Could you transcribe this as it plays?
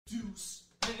Deuce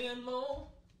and more.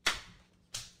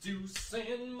 Deuce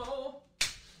and more.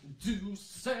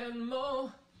 Deuce and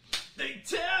more. They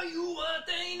tell you what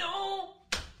they know.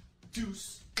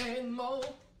 Deuce and more.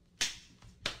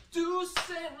 Deuce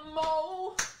and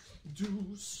more.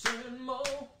 Deuce and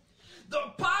more. The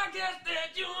podcast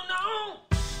that you know.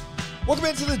 Welcome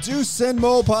into the Deuce and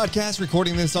Mo podcast,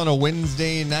 recording this on a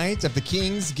Wednesday night. If the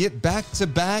Kings get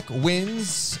back-to-back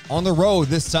wins on the road,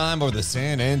 this time over the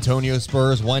San Antonio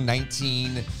Spurs,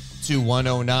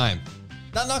 119-109.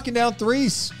 Not knocking down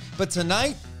threes, but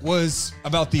tonight was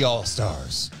about the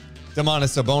All-Stars.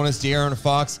 Sabonis, De'Aaron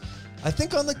Fox, I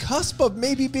think on the cusp of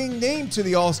maybe being named to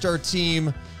the All-Star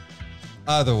team.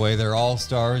 Either way, they're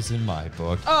all-stars in my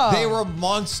book. Oh. They were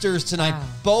monsters tonight,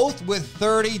 both with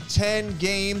 30-10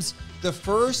 games. The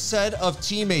first set of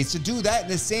teammates to do that in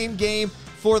the same game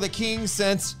for the Kings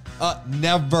since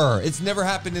never. It's never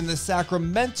happened in the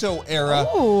Sacramento era.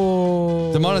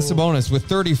 Oh. Sabonis with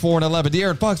 34 and 11.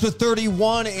 De'Aaron Fox with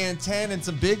 31 and 10 and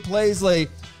some big plays late.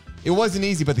 It wasn't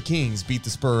easy, but the Kings beat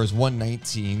the Spurs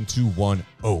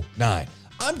 119-109.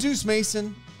 I'm Deuce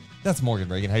Mason. That's Morgan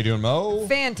Reagan. How you doing, Mo?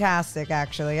 Fantastic,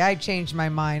 actually. I changed my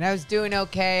mind. I was doing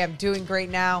okay. I'm doing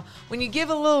great now. When you give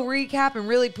a little recap and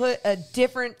really put a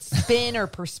different spin or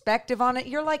perspective on it,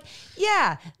 you're like,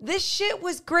 yeah, this shit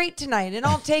was great tonight, and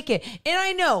I'll take it. And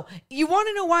I know. You want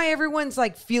to know why everyone's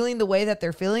like feeling the way that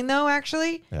they're feeling, though,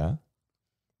 actually? Yeah.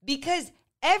 Because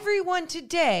everyone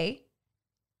today,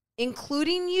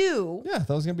 including you. Yeah, I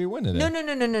thought it was going to be a win today.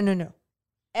 No.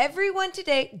 Everyone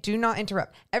today, do not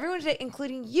interrupt. Everyone today,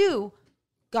 including you,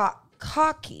 got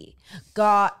cocky.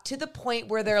 Got to the point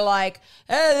where they're like,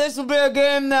 hey, this will be a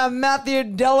game that Matthew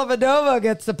Dellavedova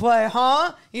gets to play,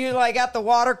 huh? You're like at the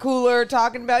water cooler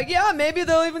talking about, yeah, maybe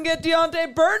they'll even get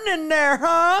Deontay Burton in there,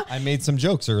 huh? I made some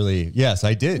jokes early. Yes,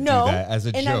 I did do that as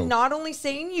a joke. And I'm not only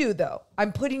saying you, though.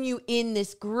 I'm putting you in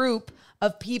this group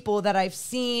of people that I've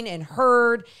seen and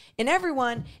heard and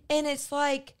everyone. And it's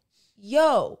like,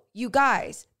 yo, you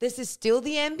guys, this is still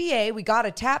the NBA. We got to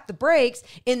tap the brakes.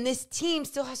 And this team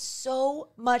still has so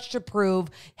much to prove.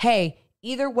 Hey,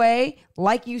 either way,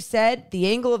 like you said, the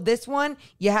angle of this one,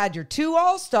 you had your two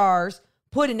all-stars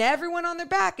putting everyone on their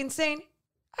back and saying,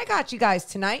 I got you guys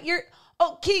tonight.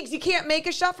 Kings, you can't make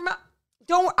a shot from out.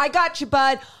 I got you,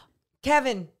 bud.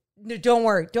 Kevin, don't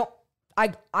worry.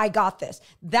 I got this.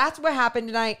 That's what happened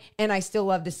tonight. And I still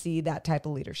love to see that type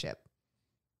of leadership.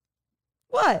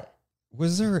 What?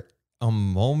 Was there a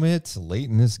moment late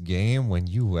in this game when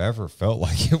you ever felt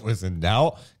like it was in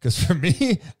doubt? Because for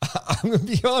me, I'm going to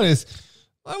be honest,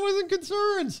 I wasn't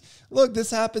concerned. Look, this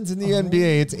happens in the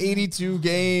NBA. It's 82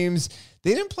 games.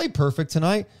 They didn't play perfect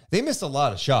tonight. They missed a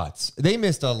lot of shots. They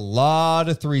missed a lot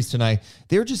of threes tonight.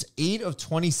 They were just 8 of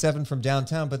 27 from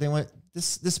downtown, but they went,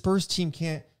 this Spurs team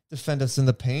can't defend us in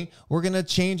the paint. We're going to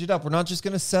change it up. We're not just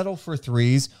going to settle for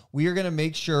threes. We are going to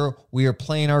make sure we are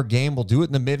playing our game. We'll do it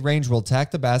in the mid-range. We'll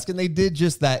attack the basket. And they did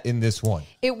just that in this one.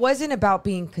 It wasn't about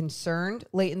being concerned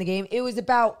late in the game. It was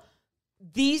about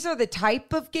these are the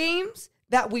type of games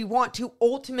that we want to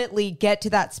ultimately get to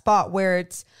that spot where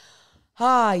it's,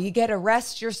 you get to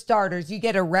rest your starters. You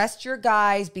get to rest your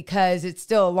guys because it's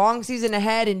still a long season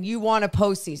ahead and you want a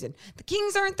postseason. The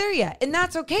Kings aren't there yet, and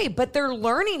that's okay, but they're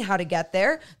learning how to get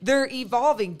there. They're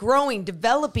evolving, growing,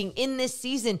 developing in this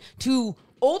season to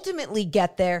ultimately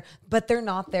get there, but they're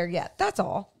not there yet. That's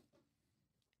all.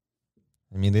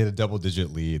 I mean, they had a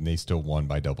double-digit lead, and they still won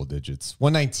by double digits.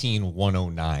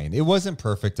 119-109. It wasn't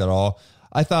perfect at all.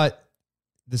 I thought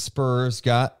the Spurs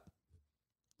got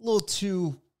a little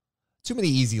too many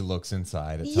easy looks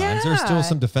inside at times. There's still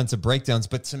some defensive breakdowns,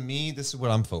 but to me, this is what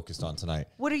I'm focused on tonight.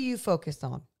 What are you focused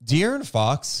on? De'Aaron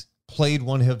Fox played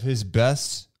one of his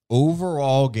best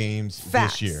overall games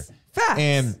this year. Facts.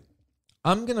 And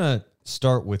I'm going to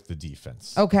start with the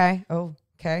defense. Okay. Oh,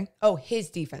 his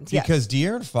defense. Yes. Because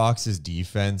De'Aaron Fox's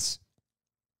defense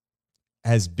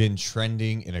has been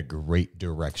trending in a great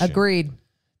direction. Agreed.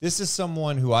 This is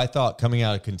someone who I thought coming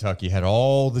out of Kentucky had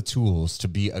all the tools to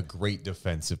be a great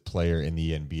defensive player in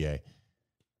the NBA.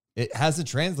 It hasn't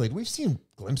translated. We've seen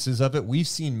glimpses of it. We've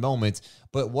seen moments,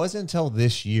 but it wasn't until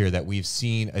this year that we've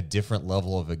seen a different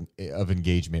level of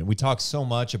engagement. We talk so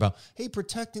much about, hey,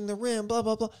 protecting the rim, blah,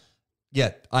 blah, blah.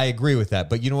 Yeah, I agree with that.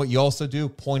 But you know what you also do?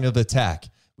 Point of attack.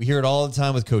 We hear it all the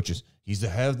time with coaches. He's the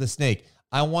head of the snake.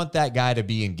 I want that guy to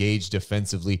be engaged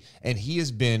defensively, and he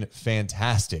has been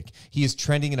fantastic. He is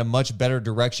trending in a much better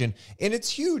direction, and it's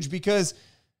huge because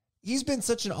he's been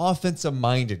such an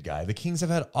offensive-minded guy. The Kings have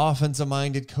had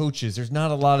offensive-minded coaches. There's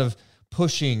not a lot of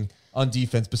pushing on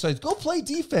defense besides go play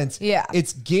defense. Yeah.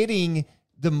 It's getting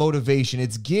the motivation.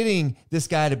 It's getting this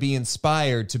guy to be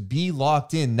inspired, to be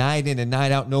locked in and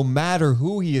night out, no matter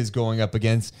who he is going up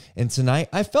against. And tonight,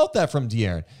 I felt that from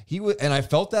De'Aaron. And I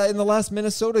felt that in the last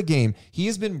Minnesota game. He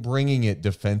has been bringing it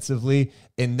defensively,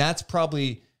 and that's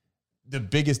probably the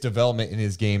biggest development in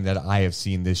his game that I have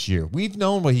seen this year. We've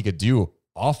known what he could do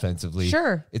offensively.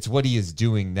 Sure. It's what he is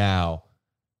doing now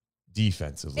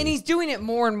defensively. And he's doing it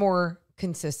more and more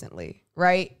consistently,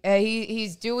 right?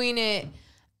 He's doing it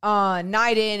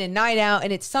night in and night out,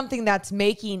 and it's something that's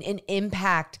making an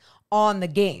impact on the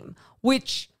game,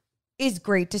 which is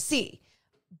great to see.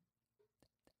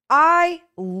 I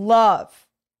love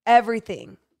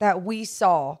everything that we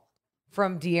saw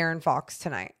from De'Aaron Fox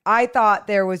tonight. I thought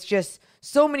there was just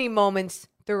so many moments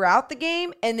throughout the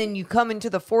game, and then you come into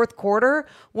the fourth quarter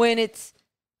when it's,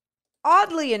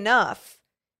 oddly enough,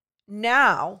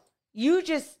 now you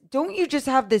just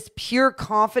have this pure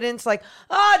confidence, like,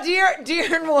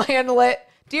 De'Aaron will handle it.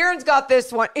 De'Aaron's got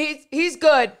this one. He's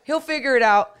good. He'll figure it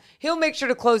out. He'll make sure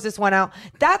to close this one out.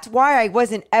 That's why I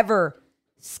wasn't ever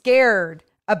scared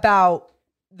about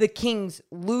the Kings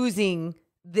losing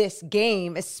this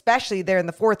game, especially there in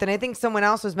the fourth. And I think someone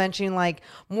else was mentioning, like,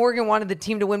 Morgan wanted the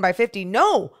team to win by 50.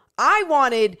 No, I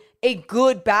wanted a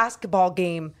good basketball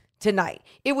game tonight.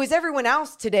 It was everyone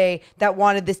else today that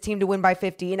wanted this team to win by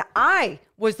 50. And I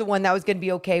was the one that was going to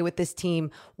be okay with this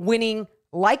team winning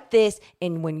like this.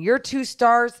 And when your two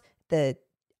stars, the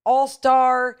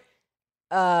all-star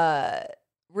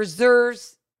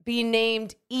reserves being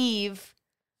named Eve.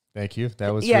 Thank you.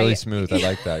 That was really smooth. I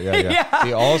like that. Yeah.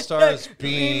 The all-stars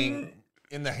being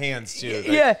in the hands too.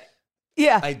 Like,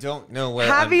 yeah. I don't know where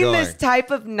having I'm going. this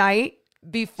type of night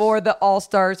before the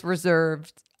all-stars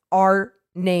reserved are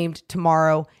named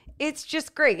tomorrow. It's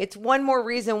just great. It's one more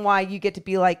reason why you get to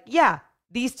be like, yeah,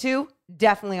 these two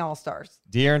definitely all-stars.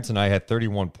 De'Aaron tonight had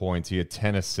 31 points. He had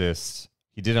 10 assists.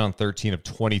 He did it on 13 of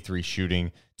 23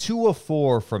 shooting, 2 of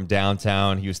 4 from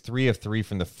downtown. He was 3 of 3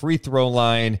 from the free throw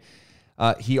line.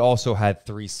 He also had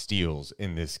 3 steals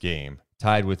in this game,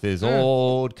 tied with his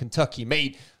old Kentucky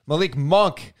mate, Malik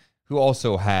Monk, who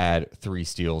also had 3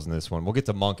 steals in this one. We'll get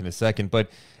to Monk in a second. But,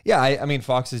 yeah, I mean,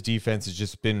 Fox's defense has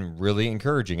just been really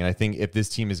encouraging. And I think if this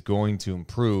team is going to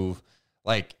improve,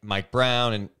 like Mike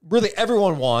Brown and really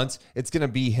everyone wants, it's going to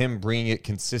be him bringing it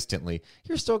consistently.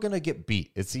 You're still going to get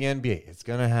beat. It's the NBA. It's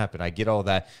going to happen. I get all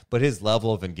that. But his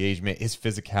level of engagement, his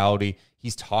physicality,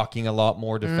 he's talking a lot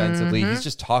more defensively. He's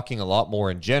just talking a lot more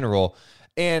in general.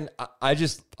 And I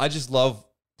just love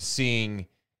seeing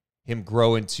him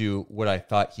grow into what I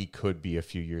thought he could be a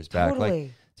few years back. Totally.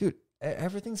 Like, dude,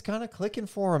 everything's kind of clicking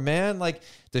for him, man. Like,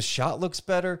 the shot looks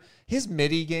better. His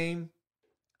midi game.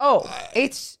 Oh,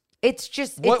 it's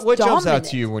just what jumps out dominant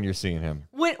to you when you're seeing him?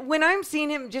 When I'm seeing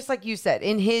him, just like you said,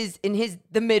 in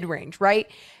the mid range, right?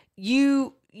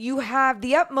 You have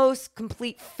the utmost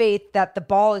complete faith that the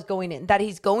ball is going in, that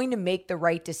he's going to make the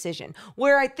right decision.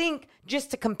 Where I think,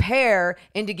 just to compare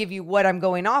and to give you what I'm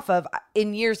going off of,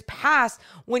 in years past,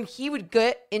 when he would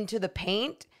get into the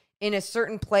paint in a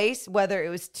certain place, whether it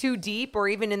was too deep or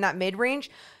even in that mid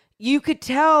range, you could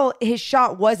tell his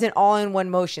shot wasn't all in one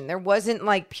motion. There wasn't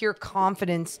like pure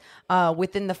confidence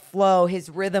within the flow, his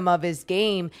rhythm of his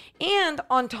game. And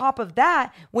on top of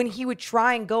that, when he would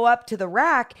try and go up to the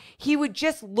rack, he would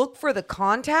just look for the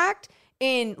contact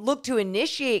and look to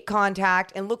initiate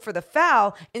contact and look for the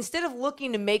foul instead of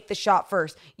looking to make the shot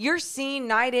first. You're seeing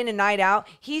night in and night out,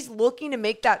 he's looking to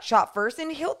make that shot first,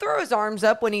 and he'll throw his arms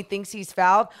up when he thinks he's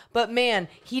fouled. But man,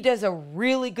 he does a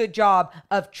really good job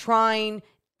of trying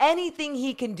anything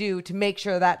he can do to make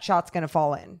sure that shot's going to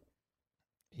fall in.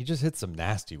 He just hits some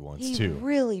nasty ones, too. He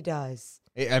really does.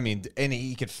 I mean, and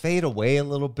he could fade away a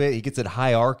little bit. He gets it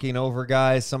high arcing over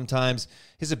guys sometimes.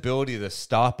 His ability to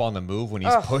stop on the move when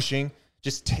he's pushing,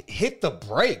 just hit the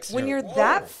brakes. When you're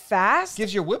that fast.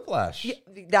 Gives you whiplash.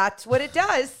 That's what it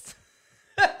does.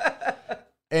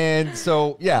 And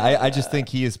so, yeah, I just think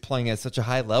he is playing at such a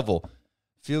high level.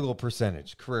 Field goal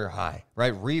percentage, career high,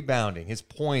 right? Rebounding, his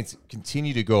points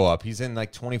continue to go up. He's in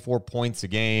like 24 points a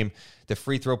game. The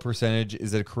free throw percentage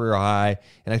is at a career high.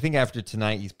 And I think after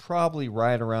tonight, he's probably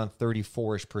right around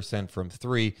 34-ish% from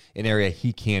 3, an area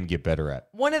he can get better at.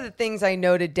 One of the things I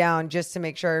noted down, just to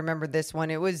make sure I remember this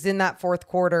one, it was in that fourth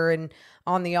quarter and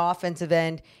on the offensive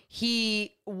end,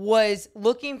 he was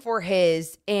looking for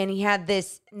his, and he had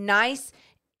this nice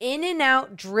in and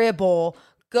out dribble,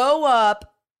 go up,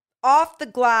 off the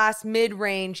glass,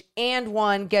 mid-range, and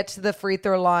one, get to the free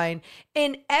throw line.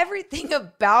 And everything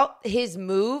about his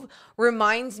move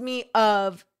reminds me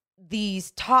of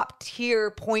these top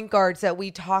tier point guards that we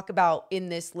talk about in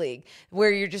this league,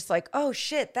 where you're just like, oh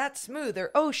shit, that's smooth, or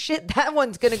oh shit, that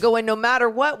one's going to go in no matter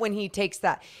what when he takes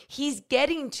that. He's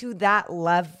getting to that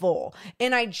level.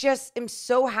 And I just am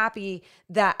so happy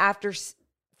that after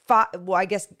I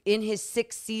guess in his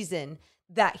 6th season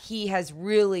that he has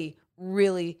really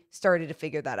started to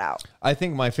figure that out. I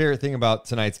think my favorite thing about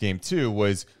tonight's game too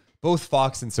was both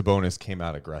Fox and Sabonis came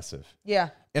out aggressive. Yeah.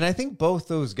 And I think both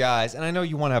those guys, and I know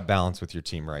you want to have balance with your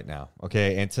team right now,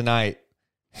 okay? And tonight,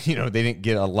 they didn't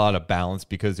get a lot of balance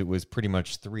because it was pretty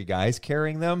much 3 guys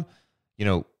carrying them.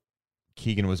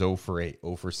 Keegan was 0 for 8,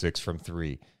 0 for 6 from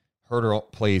 3. Herter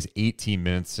plays 18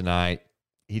 minutes tonight.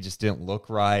 He just didn't look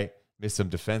right, missed some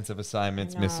defensive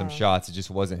assignments, missed some shots. It just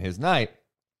wasn't his night.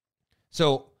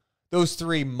 So those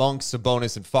 3, Monk,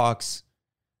 Sabonis, and Fox,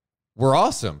 were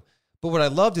awesome. But what I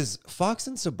loved is Fox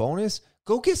and Sabonis,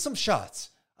 go get some shots.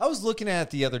 I was looking at it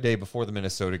the other day before the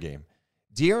Minnesota game.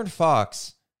 De'Aaron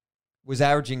Fox was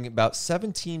averaging about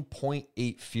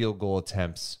 17.8 field goal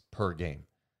attempts per game.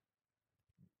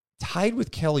 Tied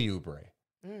with Kelly Oubre.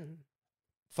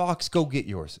 Fox, go get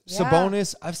yours. Yeah.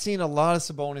 Sabonis, I've seen a lot of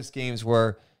Sabonis games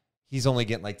where he's only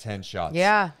getting like 10 shots.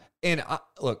 Yeah. And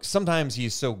look, sometimes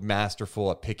he's so masterful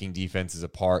at picking defenses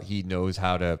apart. He knows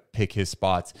how to pick his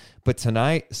spots. But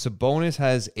tonight, Sabonis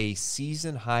has a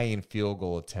season high in field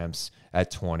goal attempts at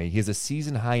 20. He has a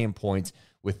season high in points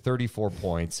with 34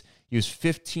 points. He was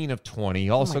 15 of 20. He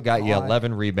also got you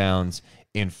 11 rebounds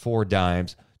in 4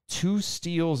 dimes, 2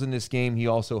 steals in this game. He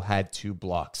also had 2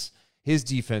 blocks. His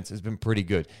defense has been pretty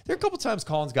good. There are a couple times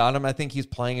Collins got him. I think he's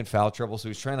playing in foul trouble, so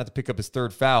he's trying not to pick up his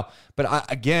 3rd foul. But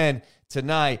again,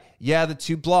 tonight, the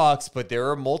 2 blocks, but there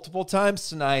are multiple times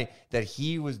tonight that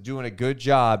he was doing a good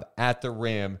job at the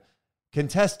rim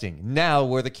contesting. Now,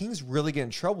 where the Kings really get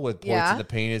in trouble with points in the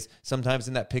paint is sometimes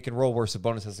in that pick and roll where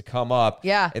Sabonis has to come up,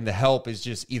 and the help is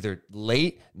just either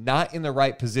late, not in the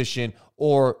right position,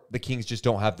 or the Kings just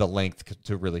don't have the length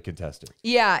to really contest it.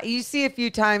 Yeah, you see a few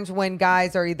times when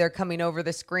guys are either coming over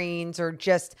the screens or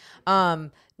just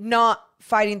not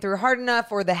fighting through hard enough,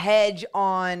 or the hedge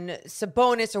on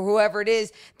Sabonis or whoever it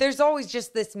is. There's always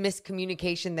just this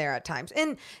miscommunication there at times.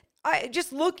 And I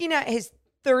just looking at his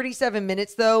 37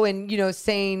 minutes though, and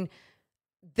saying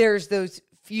there's those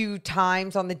few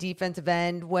times on the defensive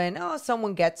end when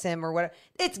someone gets him or whatever.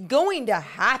 It's going to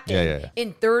happen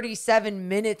in 37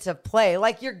 minutes of play.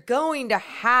 Like, you're going to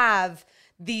have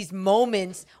these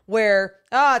moments where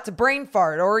it's a brain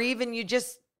fart, or even you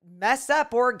just mess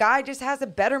up, or a guy just has a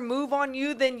better move on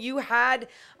you than you had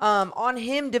on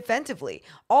him defensively.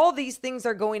 All these things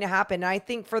are going to happen. And I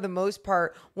think for the most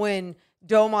part, when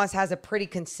Domas has a pretty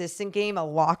consistent game, a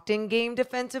locked-in game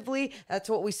defensively. That's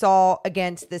what we saw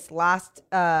against this last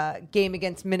game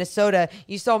against Minnesota.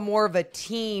 You saw more of a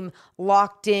team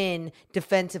locked in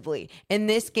defensively. In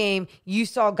this game, you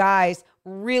saw guys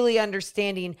really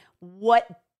understanding what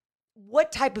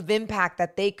type of impact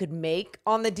that they could make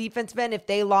on the defensive end if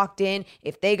they locked in,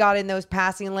 if they got in those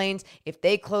passing lanes, if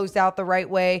they closed out the right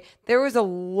way. There was a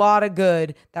lot of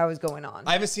good that was going on.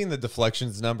 I haven't seen the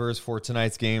deflections numbers for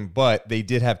tonight's game, but they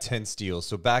did have 10 steals.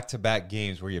 So back-to-back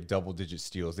games where you have double-digit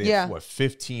steals. They had,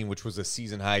 15, which was a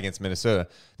season high against Minnesota.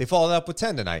 They followed up with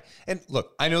 10 tonight. And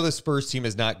look, I know the Spurs team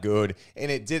is not good,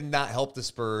 and it did not help the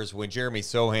Spurs when Jeremy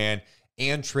Sohan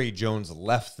and Trey Jones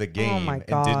left the game and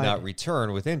did not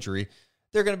return with injury.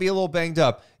 They're going to be a little banged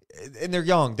up, and they're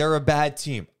young. They're a bad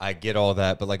team. I get all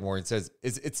that, but like Morgan says,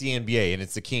 it's the NBA, and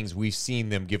it's the Kings. We've seen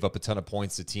them give up a ton of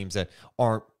points to teams that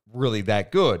aren't really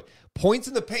that good. Points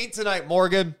in the paint tonight,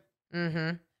 Morgan.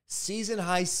 Season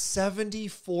high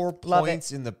 74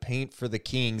 points in the paint for the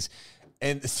Kings,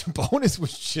 and Sabonis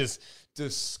was just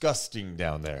disgusting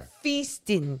down there.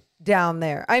 Feasting down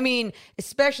there. I mean,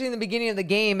 especially in the beginning of the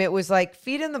game, it was like,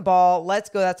 feed in the ball, let's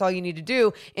go, that's all you need to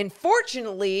do. And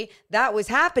fortunately, that was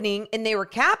happening, and they were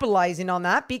capitalizing on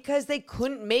that because they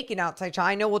couldn't make an outside shot.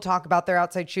 I know we'll talk about their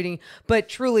outside shooting, but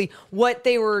truly, what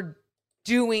they were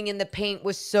doing in the paint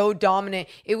was so dominant.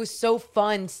 It was so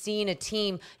fun seeing a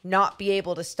team not be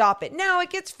able to stop it. Now, it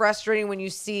gets frustrating when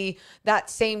you see that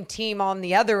same team on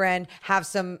the other end have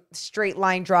some straight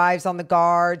line drives on the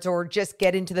guards or just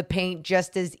get into the paint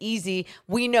just as easy.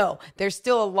 We know there's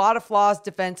still a lot of flaws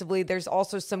defensively. There's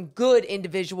also some good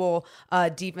individual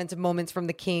defensive moments from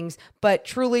the Kings, but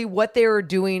truly what they were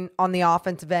doing on the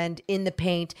offensive end in the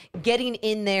paint, getting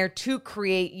in there to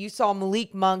create. You saw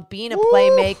Malik Monk being a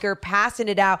playmaker, passing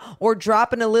it out, or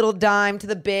dropping a little dime to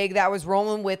the big that was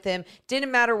rolling with him. Didn't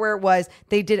matter where it was.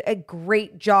 They did a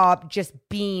great job just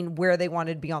being where they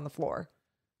wanted to be on the floor.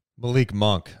 Malik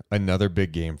Monk, another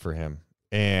big game for him.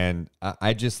 And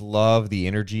I just love the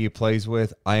energy he plays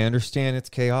with. I understand it's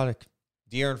chaotic.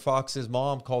 De'Aaron Fox's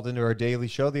mom called into our daily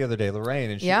show the other day,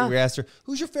 Lorraine, and we asked her,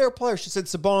 who's your favorite player? She said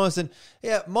Sabonis. And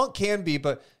yeah, Monk can be,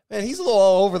 but man, he's a little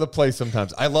all over the place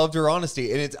sometimes. I loved her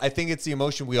honesty. And I think it's the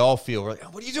emotion we all feel. We're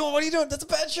like, what are you doing? What are you doing? That's a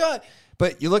bad shot.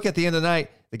 But you look at the end of the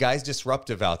night, the guy's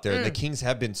disruptive out there. And the Kings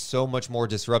have been so much more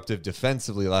disruptive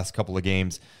defensively the last couple of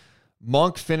games.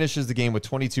 Monk finishes the game with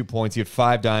 22 points. He had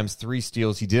 5 dimes, 3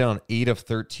 steals. He did it on 8 of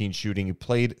 13 shooting. He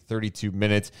played 32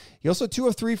 minutes. He also 2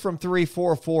 of 3 from 3,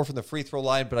 4 of 4 from the free throw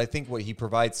line. But I think what he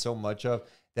provides so much of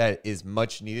that is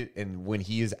much needed. And when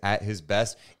he is at his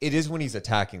best, it is when he's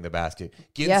attacking the basket,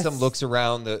 getting some looks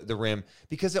around the rim,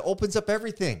 because it opens up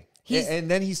everything.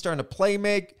 And then he's starting to play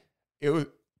make. I'm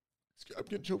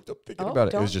getting choked up thinking about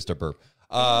it. It was just a burp.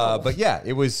 But yeah,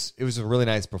 it was a really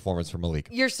nice performance from Malik.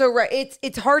 You're so right.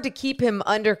 It's hard to keep him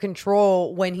under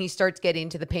control when he starts getting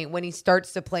into the paint, when he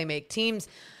starts to play make. Teams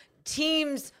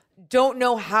don't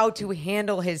know how to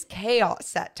handle his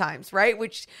chaos at times, right?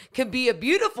 Which can be a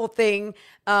beautiful thing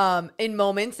in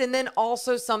moments, and then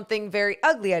also something very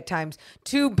ugly at times.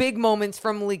 2 big moments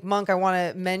from Malik Monk I want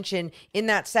to mention. In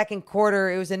that second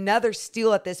quarter, it was another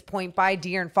steal at this point by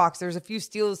De'Aaron Fox. There's a few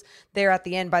steals there at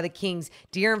the end by the Kings.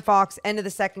 De'Aaron Fox, end of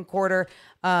the second quarter,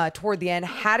 toward the end,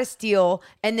 had a steal,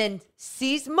 and then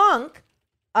sees Monk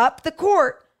up the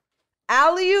court.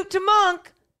 Alley-oop to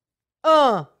Monk.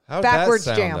 How'd backwards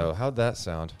that sound, jam. though? How'd that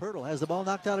sound? Pirtle has the ball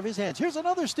knocked out of his hands. Here's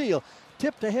another steal.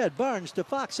 Tipped ahead. Barnes to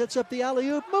Fox. Sets up the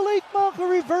alley-oop. Malik Monk, a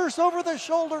reverse over the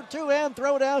shoulder, 2-hand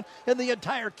throw down, and the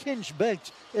entire Kinch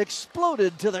bench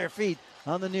exploded to their feet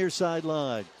on the near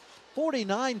sideline.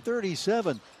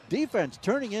 49-37. Defense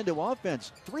turning into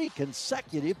offense. 3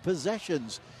 consecutive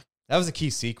possessions. That was a key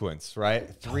sequence, right?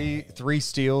 Three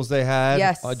steals they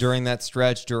had during that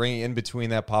stretch, in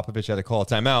between that. Popovich had to call a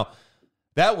timeout.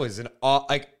 That was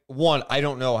I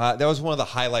don't know how, that was one of the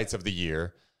highlights of the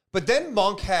year. But then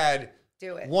Monk had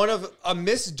one of a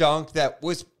missed dunk that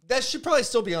should probably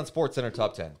still be on SportsCenter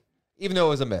top 10, even though it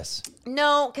was a miss.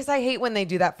 No, because I hate when they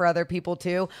do that for other people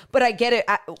too. But I get it.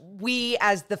 We,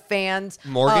 as the fans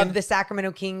of the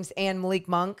Sacramento Kings and Malik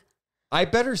Monk, I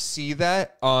better see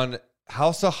that on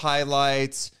House of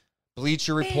Highlights,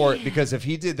 Bleacher Report, because if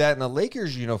he did that in a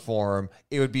Lakers uniform,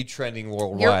 it would be trending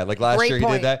worldwide. Like last year he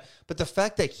did that. But the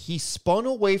fact that he spun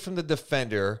away from the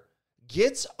defender,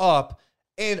 gets up,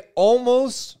 and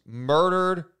almost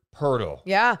murdered Pirtle.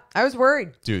 Yeah, I was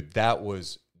worried. Dude, that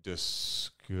was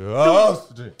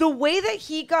disgusting. The way that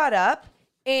he got up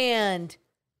and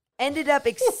ended up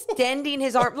extending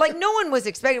his arm, like no one was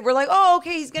expecting. We're like, oh,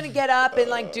 okay, he's going to get up and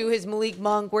like do his Malik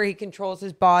Monk where he controls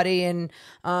his body and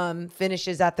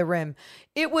finishes at the rim.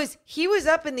 He was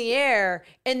up in the air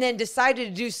and then decided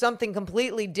to do something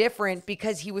completely different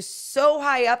because he was so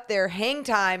high up there. Hang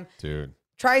time. Dude.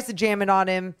 Tries to jam it on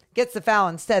him, gets the foul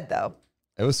instead though.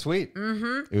 It was sweet.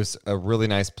 Mm-hmm. It was a really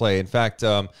nice play. In fact,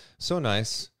 so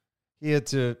nice. He had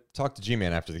to talk to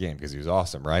G-Man after the game because he was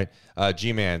awesome, right?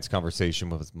 G-Man's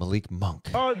conversation with Malik Monk.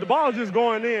 The ball's just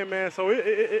going in, man. So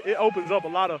it opens up a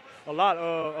lot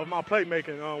of my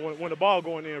playmaking when the ball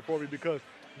going in for me because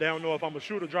they don't know if I'm a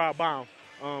shooter, drive by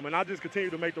them. And I just continue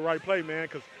to make the right play, man,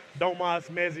 because Domas,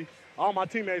 Mezzi, all my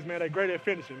teammates, man, they're great at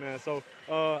finishing, man. So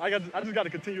I just got to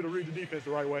continue to read the defense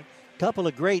the right way. Couple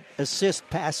of great assist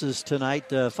passes tonight,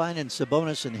 finding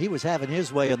Sabonis, and he was having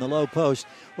his way in the low post.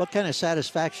 What kind of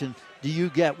satisfaction do you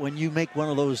get when you make one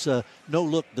of those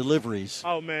no-look deliveries?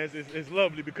 Oh, man, it's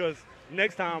lovely because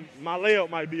next time my layup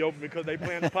might be open because they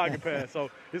playing the pocket pass. So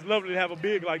it's lovely to have a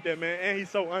big like that, man, and he's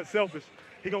so unselfish.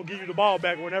 He's going to give you the ball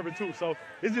back whenever, too. So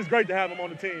it's just great to have him on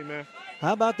the team, man.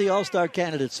 How about the All-Star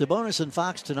candidates? Sabonis and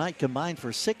Fox tonight combined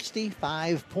for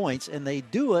 65 points, and they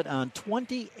do it on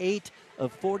 28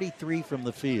 of 43 from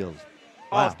the field.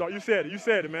 Wow. All-Star, you said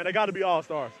it, man. They got to be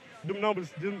All-Stars. Them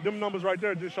numbers right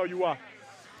there just show you why.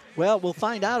 Well, we'll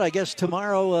find out, I guess,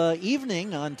 tomorrow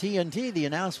evening on TNT. The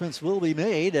announcements will be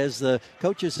made as the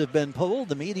coaches have been polled,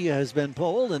 the media has been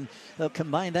polled, and they'll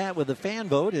combine that with the fan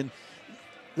vote. And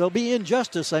there'll be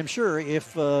injustice, I'm sure,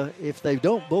 if they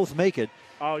don't both make it.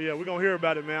 Oh, yeah, we're going to hear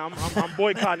about it, man. I'm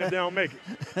boycotting if they don't make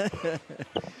it.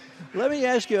 Let me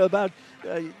ask you about,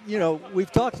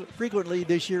 we've talked frequently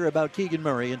this year about Keegan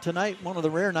Murray, and tonight, one of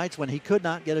the rare nights when he could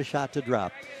not get a shot to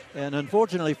drop. And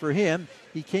unfortunately for him,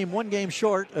 he came one game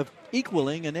short of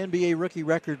equaling an NBA rookie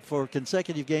record for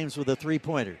consecutive games with a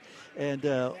three-pointer. And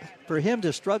for him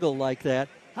to struggle like that,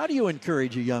 how do you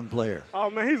encourage a young player? Oh,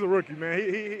 man, he's a rookie, man.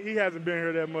 He hasn't been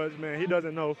here that much, man. He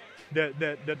doesn't know that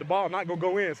the ball not going to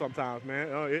go in sometimes, man.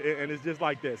 And it's just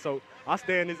like that. So I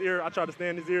stay in his ear. I try to stay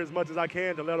in his ear as much as I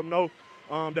can to let him know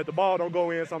that the ball don't go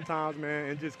in sometimes, man,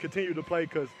 and just continue to play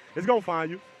because it's going to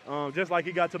find you. Just like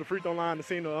he got to the free throw line and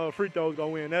seen the free throws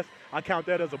go in. I count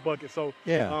that as a bucket. So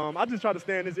I just try to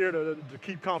stay in his ear to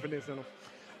keep confidence in him.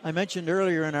 I mentioned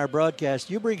earlier in our broadcast,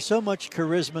 you bring so much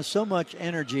charisma, so much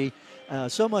energy,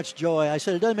 so much joy. I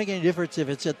said it doesn't make any difference if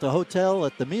it's at the hotel,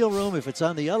 at the meal room, if it's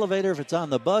on the elevator, if it's on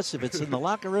the bus, if it's in the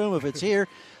locker room, if it's here.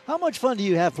 How much fun do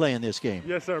you have playing this game?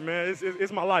 Yes, sir, man.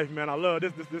 It's my life, man. I love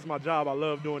this. This is my job. I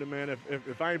love doing it, man.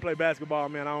 If I ain't play basketball,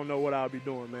 man, I don't know what I'll be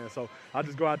doing, man. So I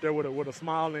just go out there with a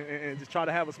smile and just try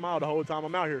to have a smile the whole time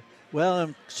I'm out here.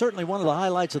 Well, certainly one of the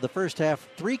highlights of the first half,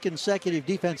 3 consecutive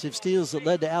defensive steals that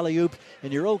led to alley-oop,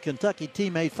 and your old Kentucky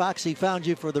teammate Foxy found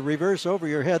you for the reverse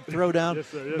over-your-head throwdown. Yes,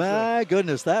 sir. Yes, My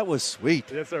goodness, that was sweet.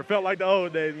 Yes, sir. Felt like the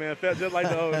old days, man. Felt just like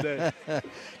the old days.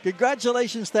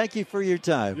 Congratulations. Thank you for your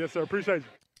time. Yes, sir. Appreciate you.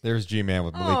 There's G-Man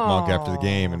with Malik Monk after the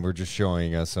game, and we're just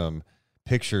showing us some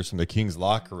pictures from the Kings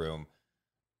locker room.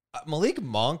 Malik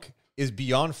Monk is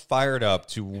beyond fired up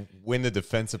to win the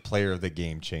Defensive Player of the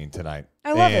Game chain tonight.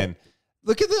 I love it.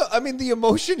 Look at the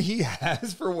emotion he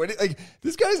has for winning. Like,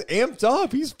 this guy's amped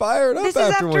up. He's fired up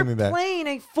after winning that. Playing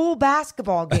a full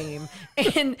basketball game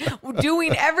and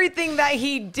doing everything that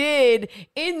he did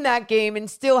in that game and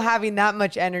still having that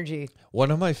much energy. One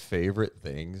of my favorite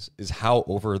things is how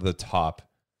over the top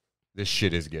this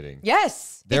shit is getting.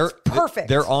 Yes, it's perfect.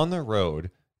 They're on the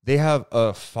road. They have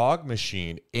a fog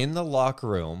machine in the locker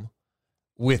room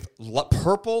with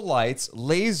purple lights,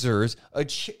 lasers.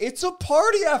 It's a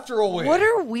party after a win. What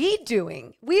are we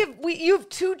doing? You have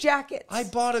 2 jackets. I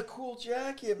bought a cool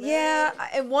jacket, man. Yeah,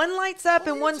 and one lights up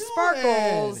and one doing?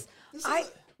 sparkles.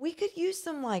 We could use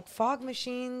some like fog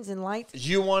machines and lights.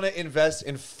 You want to invest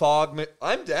in fog?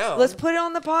 I'm down. Let's put it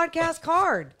on the podcast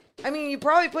card. I mean, you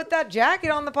probably put that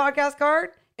jacket on the podcast card.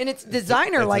 And it's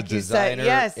designer, like you said.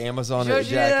 Yes. Amazon Giorgio,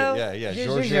 jacket. Yeah.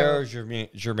 Giorgio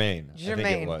Germain. I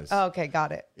think it was. Oh, okay,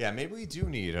 got it. Yeah, maybe we do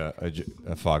need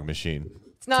a fog machine.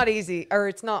 It's not easy, or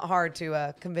it's not hard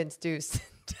to convince Deuce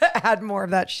to add more of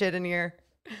that shit in here.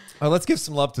 Let's give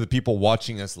some love to the people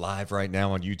watching us live right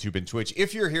now on YouTube and Twitch.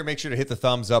 If you're here, make sure to hit the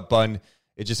thumbs up button.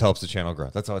 It just helps the channel grow.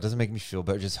 That's all. It doesn't make me feel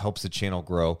better. It just helps the channel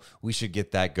grow. We should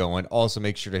get that going. Also,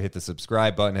 make sure to hit the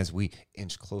subscribe button as we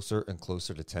inch closer and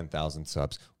closer to 10,000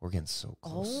 subs. We're getting so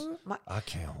close. Oh my! I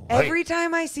can't wait. Every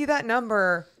time I see that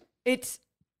number, it's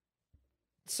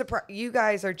surprise. You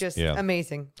guys are just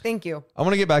amazing. Thank you. I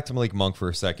want to get back to Malik Monk for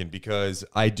a second because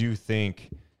I do think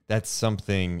that's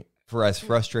something, for as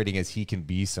frustrating as he can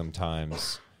be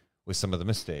sometimes with some of the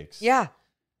mistakes. Yeah.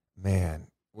 Man,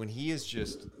 when he is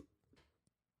just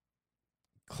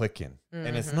clicking,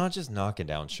 and it's not just knocking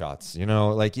down shots,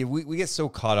 like we get so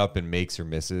caught up in makes or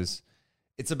misses.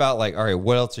 It's about like, all right,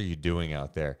 what else are you doing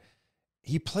out there?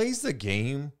 He plays the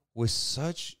game with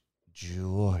such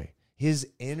joy. His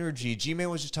energy, G-Man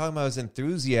was just talking about his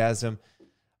enthusiasm.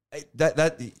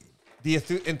 The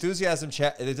enthusiasm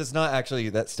chat, it does not actually,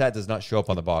 that stat does not show up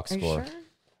on the box score. Sure?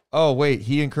 Oh, wait,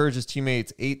 he encouraged his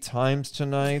teammates 8 times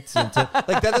tonight. Like,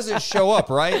 that doesn't show up,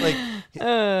 right? Like,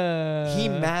 he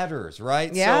matters,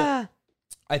 right? Yeah. So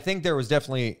I think there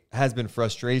has been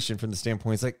frustration from the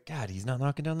standpoint. It's like, God, he's not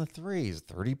knocking down the threes.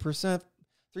 30%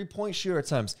 three-point shooter at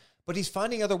times. But he's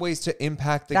finding other ways to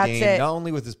impact the game, not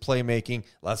only with his playmaking,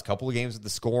 last couple of games with the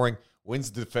scoring,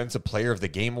 wins the Defensive Player of the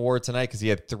Game award tonight because he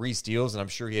had 3 steals, and I'm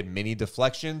sure he had many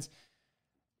deflections.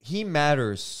 He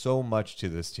matters so much to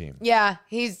this team. Yeah,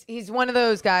 he's one of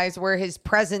those guys where his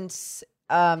presence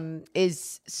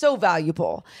is so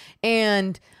valuable.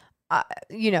 And,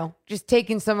 just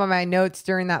taking some of my notes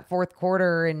during that fourth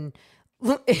quarter, and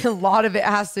a lot of it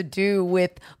has to do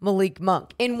with Malik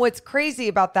Monk. And what's crazy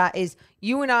about that is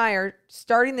you and I are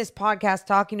starting this podcast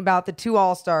talking about the 2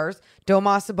 All-Stars,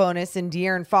 Domas Sabonis and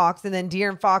De'Aaron Fox, and then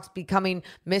De'Aaron Fox becoming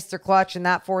Mr. Clutch in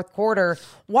that fourth quarter,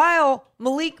 while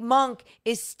Malik Monk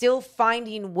is still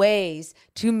finding ways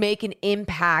to make an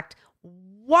impact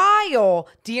while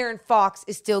De'Aaron Fox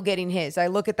is still getting his. I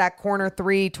look at that corner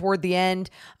 3 toward the end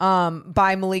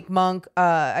by Malik Monk.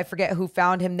 I forget who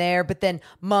found him there, but then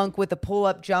Monk with a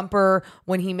pull-up jumper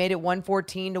when he made it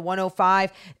 114 to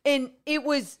 105. And it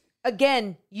was,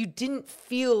 again, you didn't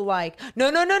feel like,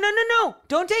 no,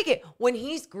 don't take it. When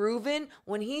he's grooving,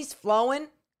 when he's flowing,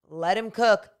 let him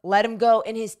cook, let him go.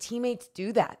 And his teammates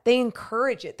do that. They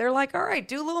encourage it. They're like, all right,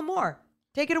 do a little more.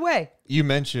 Take it away. You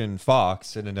mentioned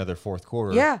Fox in another fourth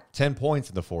quarter. Yeah. 10 points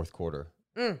in the fourth quarter.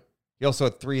 He also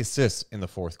had 3 assists in the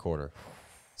fourth quarter.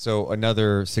 So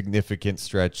another significant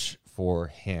stretch for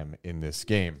him in this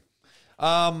game.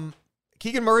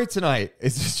 Keegan Murray tonight.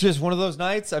 Is this just one of those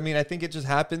nights? I mean, I think it just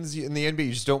happens in the NBA.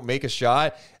 You just don't make a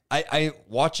shot. I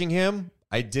watching him,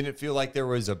 I didn't feel like there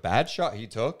was a bad shot he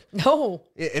took. No.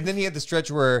 And then he had the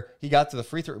stretch where he got to the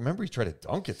free throw. Remember, he tried to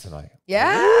dunk it tonight.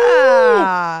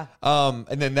 Yeah.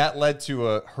 And then that led to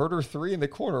a Herter 3 in the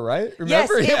corner, right?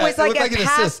 Remember? Yes, it was like looked a an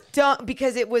pass assist. dunk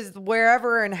because it was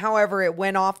wherever and however it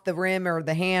went off the rim or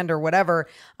the hand or whatever.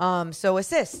 So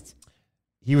assist.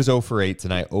 He was 0 for 8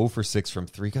 tonight, 0 for 6 from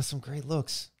 3. Got some great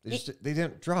looks. They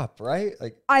didn't drop, right?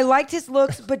 Like I liked his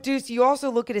looks, but Deuce, you also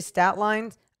look at his stat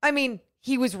lines. I mean,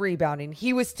 he was rebounding.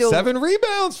 He was still 7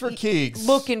 rebounds for Keegs.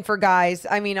 looking for guys.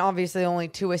 I mean, obviously only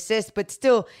 2 assists, but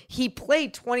still he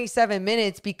played 27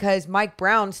 minutes because Mike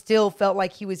Brown still felt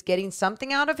like he was getting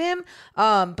something out of him.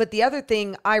 But the other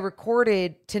thing I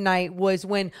recorded tonight was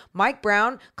when Mike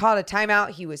Brown caught a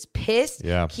timeout, he was pissed.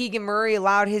 Yeah. Keegan Murray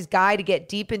allowed his guy to get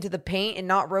deep into the paint and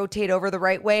not rotate over the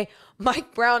right way.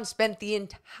 Mike Brown spent the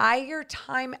entire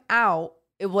time out,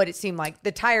 what it seemed like, the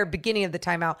entire beginning of the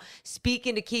timeout,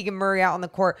 speaking to Keegan Murray out on the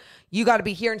court. You got to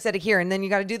be here instead of here, and then you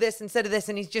got to do this instead of this.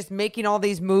 And he's just making all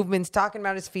these movements, talking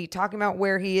about his feet, talking about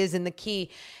where he is in the key.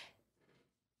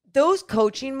 Those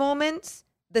coaching moments,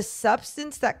 the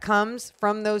substance that comes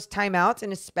from those timeouts,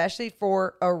 and especially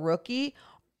for a rookie,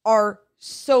 are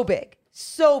so big,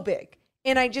 so big.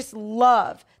 And I just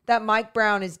love that Mike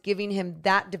Brown is giving him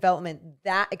that development,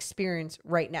 that experience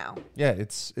right now. Yeah,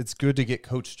 it's good to get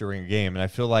coached during a game. And I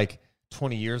feel like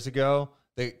 20 years ago,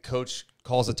 the coach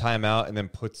calls a timeout and then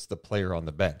puts the player on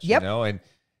the bench, Yep. you know? And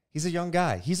he's a young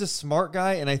guy. He's a smart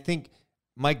guy. And I think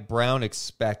Mike Brown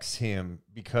expects him,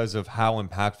 because of how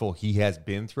impactful he has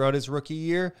been throughout his rookie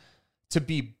year, to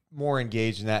be more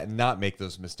engaged in that and not make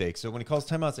those mistakes. So when he calls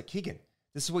timeouts, like, Keegan,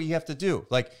 this is what you have to do.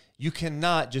 Like, you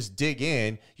cannot just dig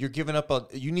in. You're giving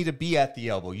up you need to be at the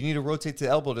elbow. You need to rotate to the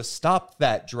elbow to stop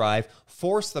that drive,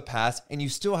 force the pass, and you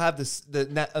still have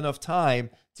enough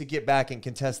time to get back and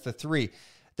contest the 3.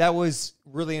 That was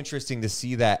really interesting to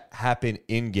see that happen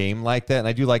in game like that. And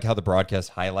I do like how the broadcast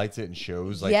highlights it and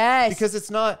shows, like, Yes. because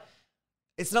it's not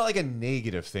like a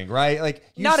negative thing, right? Like,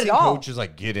 you've Not at seen all. coaches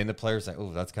like get into players like,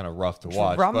 oh, that's kind of rough to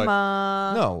watch. Drama.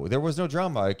 But no, there was no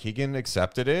drama. Keegan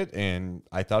accepted it, and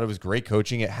I thought it was great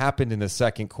coaching. It happened in the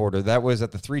second quarter. That was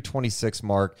at the 3:26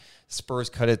 mark. Spurs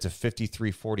cut it to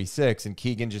 53-46, and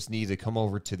Keegan just needed to come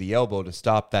over to the elbow to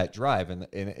stop that drive and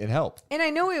help. And I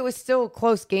know it was still a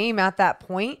close game at that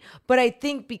point, but I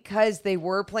think because they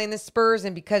were playing the Spurs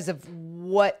and because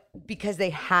they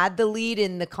had the lead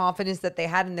and the confidence that they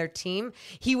had in their team,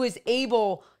 he was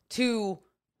able to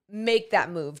make that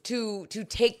move, to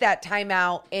take that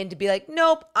timeout and to be like,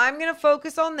 nope, I'm going to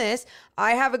focus on this.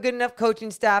 I have a good enough coaching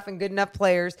staff and good enough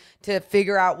players to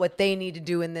figure out what they need to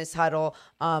do in this huddle.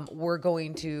 We're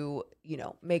going to,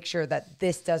 make sure that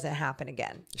this doesn't happen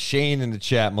again. Shane in the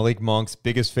chat, Malik Monk's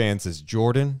biggest fan, says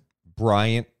Jordan,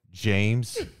 Bryant,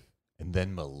 James, and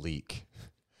then Malik.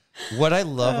 What I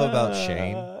love about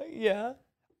Shane, Yeah.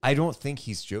 I don't think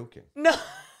he's joking. No.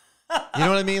 You know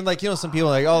what I mean? Like, some people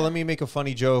are like, oh, let me make a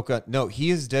funny joke. No, he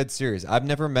is dead serious. I've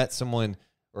never seen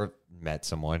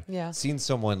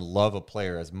someone love a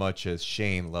player as much as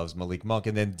Shane loves Malik Monk.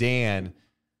 And then Dan,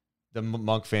 the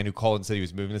Monk fan who called and said he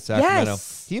was moving to Sacramento,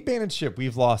 he abandoned ship.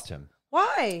 We've lost him.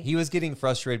 Why? He was getting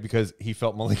frustrated because he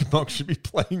felt Malik Monk should be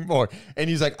playing more. And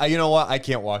he's like, you know what? I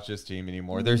can't watch this team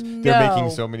anymore. They're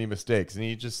making so many mistakes. And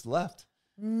he just left.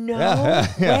 No Yeah.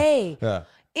 way. Yeah.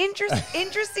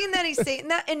 Interesting that he's saying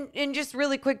that. And just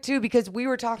really quick, too, because we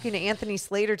were talking to Anthony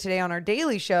Slater today on our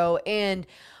daily show, and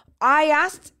I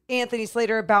asked Anthony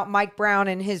Slater about Mike Brown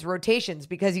and his rotations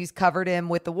because he's covered him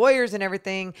with the Warriors and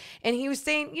everything. And he was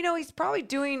saying, he's probably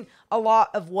doing a lot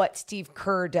of what Steve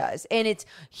Kerr does. And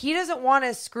he doesn't want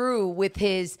to screw with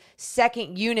his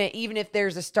second unit, even if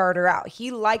there's a starter out. He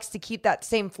likes to keep that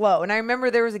same flow. And I remember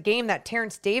there was a game that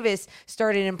Terrence Davis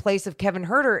started in place of Kevin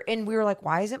Herter. And we were like,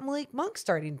 why isn't Malik Monk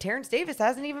starting? Terrence Davis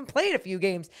hasn't even played a few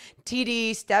games.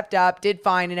 TD stepped up, did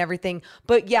fine and everything.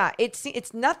 But yeah,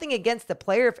 it's nothing against the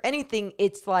player. If anything,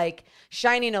 it's like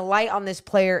shining a light on this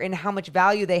player and how much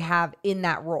value they have in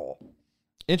that role.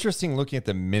 Interesting looking at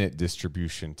the minute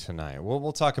distribution tonight.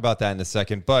 We'll talk about that in a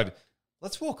second, but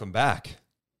let's welcome back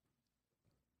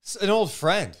an old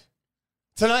friend.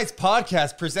 Tonight's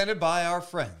podcast presented by our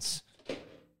friends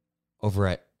over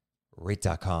at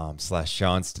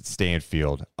rate.com/Sean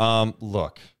Stanfield.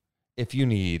 Look, if you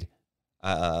need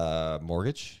a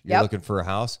mortgage, you're looking for a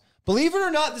house, believe it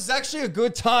or not, this is actually a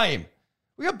good time.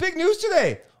 We got big news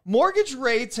today. Mortgage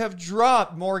rates have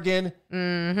dropped, Morgan.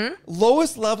 Mm-hmm.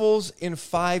 Lowest levels in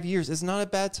 5 years. It's not a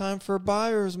bad time for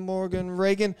buyers, Morgan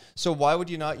Reagan. So why would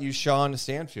you not use Sean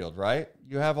Stanfield, right?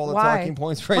 You have all the talking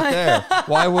points right there.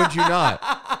 Why would you not?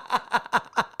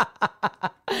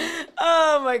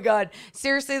 Oh my God.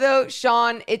 Seriously, though,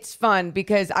 Sean, it's fun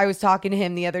because I was talking to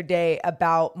him the other day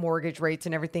about mortgage rates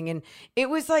and everything, and it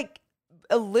was like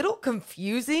a little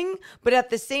confusing, but at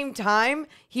the same time,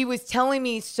 he was telling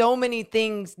me so many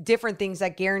things, different things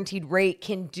that Guaranteed Rate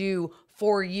can do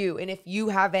for you. And if you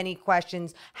have any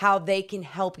questions, how they can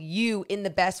help you in the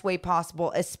best way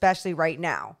possible, especially right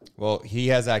now. Well, he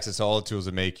has access to all the tools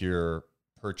to make your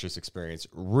purchase experience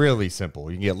really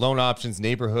simple. You can get loan options,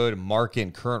 neighborhood, market,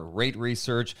 and current rate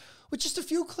research with just a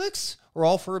few clicks, or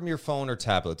all from your phone or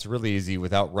tablet. It's really easy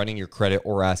without running your credit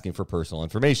or asking for personal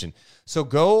information. So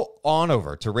go on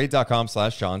over to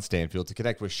rate.com/Sean Stanfield to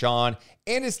connect with Sean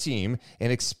and his team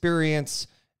and experience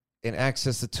and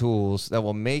access the tools that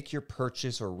will make your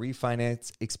purchase or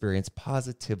refinance experience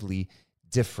positively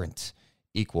different.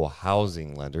 Equal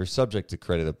housing lender, subject to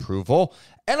credit approval.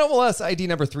 NMLS ID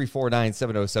number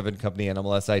 349707, company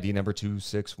NMLS ID number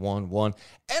 2611.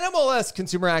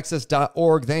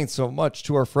 NMLSconsumeraccess.org. Thanks so much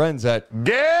to our friends at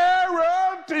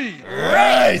Guaranteed.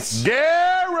 Right.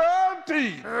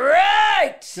 Guaranteed.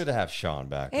 Right. Good to have Sean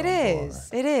back. It on is.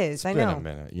 board. It is. I It's been know. a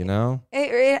minute, you know?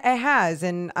 It has.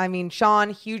 And I mean,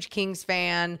 Sean, huge Kings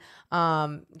fan,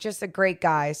 just a great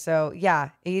guy. So yeah,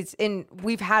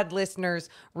 we've had listeners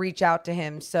reach out to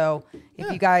him. So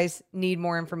if you guys need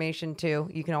more information too,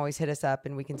 you can always hit us up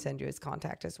and we can send you his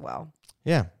contact as well.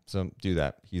 Yeah, so do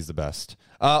that. He's the best.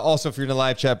 Also, if you're in the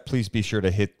live chat, please be sure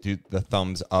to hit the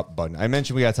thumbs up button. I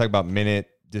mentioned we got to talk about minute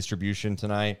distribution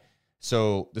tonight.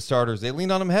 So the starters, they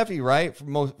leaned on him heavy, right?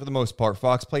 For the most part.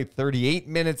 Fox played 38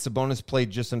 minutes. Sabonis played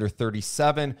just under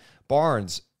 37.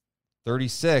 Barnes,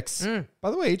 36. By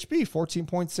the way, HB,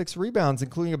 14.6 rebounds,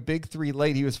 including a big three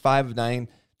late. He was 5 of 9,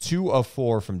 2 of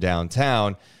 4 from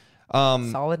downtown.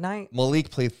 Solid night. Malik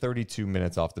played 32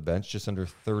 minutes off the bench, just under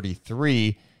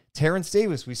 33. Terrence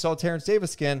Davis, we saw Terrence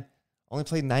Davis again, only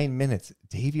played 9 minutes.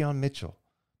 Davion Mitchell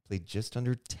played just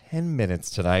under 10 minutes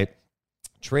tonight.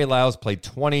 Trey Lyles played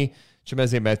 20.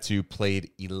 Chimezie Metu played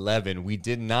 11. We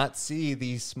did not see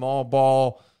the small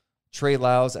ball Trey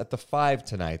Lyles at the 5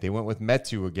 tonight. They went with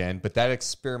Metu again, but that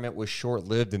experiment was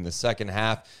short-lived in the second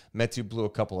half. Metu blew a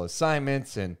couple of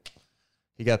assignments, and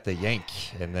he got the yank,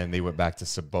 and then they went back to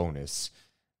Sabonis.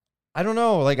 I don't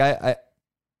know. Like,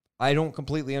 I don't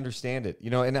completely understand it,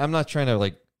 you know, and I'm not trying to,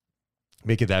 like,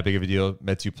 make it that big of a deal.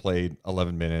 Metu played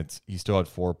 11 minutes. He still had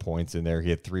 4 points in there. He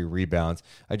had 3 rebounds.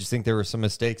 I just think there were some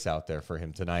mistakes out there for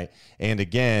him tonight. And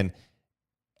again,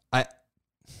 I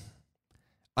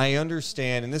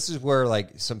understand, and this is where,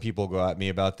 like, some people go at me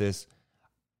about this.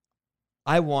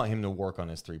 I want him to work on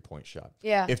his three-point shot.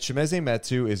 Yeah. If Chimezie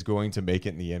Metu is going to make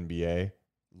it in the NBA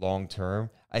long term,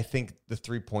 I think the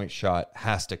three-point shot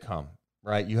has to come,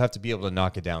 right? You have to be able to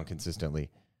knock it down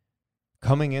consistently.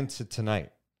 Coming into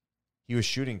tonight, he was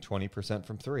shooting 20%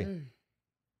 from 3.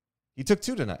 He took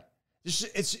 2 tonight.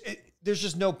 There's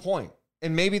just no point.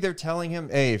 And maybe they're telling him,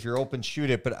 hey, if you're open, shoot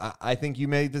it. But I think you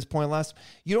made this point last.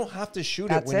 You don't have to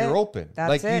shoot it when you're open.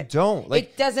 That's it. You don't. Like,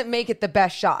 it doesn't make it the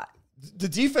best shot. The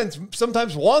defense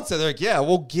sometimes wants it. They're like, yeah,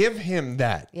 we'll give him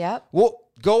that. Yep. Well,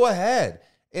 go ahead.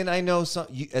 And I know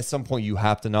at some point you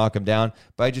have to knock him down,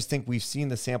 but I just think we've seen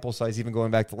the sample size even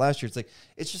going back to last year. It's like,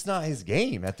 it's just not his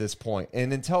game at this point.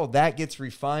 And until that gets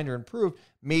refined or improved,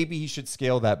 maybe he should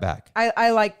scale that back.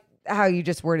 I like how you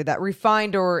just worded that.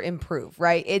 Refined or improve,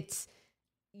 right?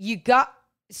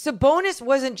 Sabonis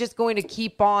wasn't just going to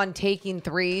keep on taking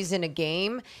threes in a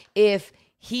game if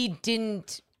he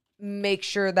didn't make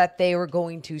sure that they were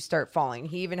going to start falling.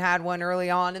 He even had one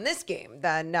early on in this game,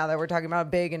 that now that we're talking about a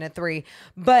big and a 3.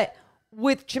 But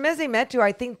with Chimezie Metu,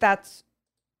 I think that's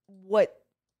what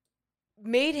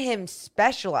made him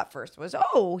special at first was,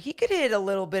 he could hit a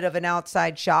little bit of an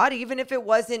outside shot, even if it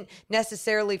wasn't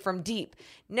necessarily from deep.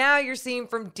 Now you're seeing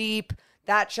from deep,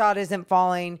 that shot isn't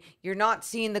falling. You're not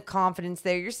seeing the confidence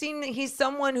there. You're seeing that he's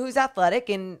someone who's athletic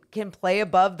and can play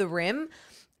above the rim.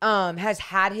 Has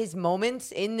had his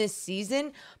moments in this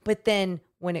season, but then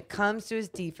when it comes to his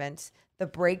defense, the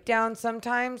breakdowns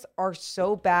sometimes are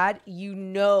so bad. You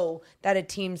know that a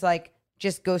team's like,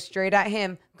 just go straight at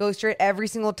him, go straight every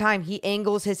single time. He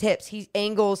angles his hips, he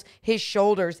angles his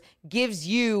shoulders, gives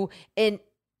you a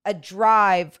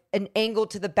drive, an angle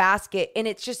to the basket. And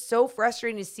it's just so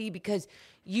frustrating to see because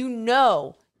you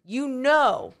know,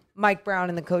 Mike Brown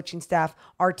and the coaching staff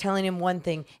are telling him one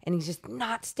thing and he's just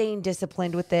not staying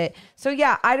disciplined with it. So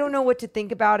yeah, I don't know what to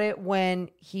think about it when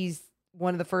he's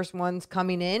one of the first ones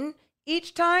coming in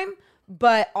each time,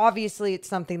 but obviously it's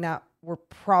something that we're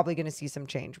probably going to see some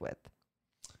change with.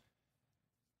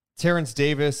 Terrence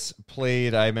Davis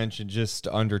played, I mentioned, just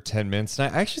under 10 minutes.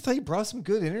 And I actually thought he brought some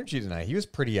good energy tonight. He was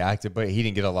pretty active, but he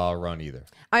didn't get a lot of run either.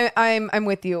 I'm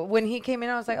with you. When he came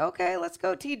in, I was like, okay, let's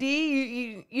go,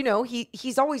 TD. You know,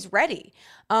 he's always ready.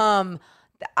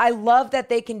 I love that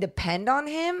they can depend on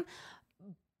him.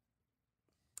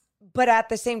 But at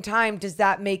the same time, does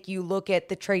that make you look at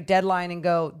the trade deadline and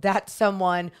go, that's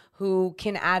someone who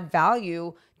can add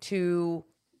value to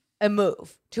a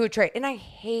move, to a trade? And I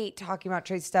hate talking about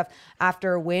trade stuff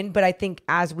after a win, but I think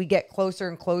as we get closer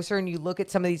and closer and you look at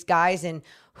some of these guys and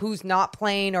who's not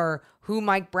playing or who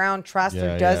Mike Brown trusts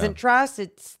or doesn't trust,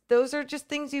 those are just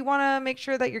things you want to make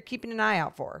sure that you're keeping an eye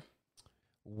out for.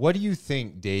 What do you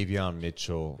think Davion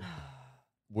Mitchell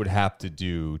would have to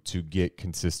do to get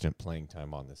consistent playing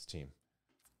time on this team?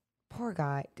 Poor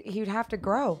guy. He would have to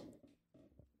grow.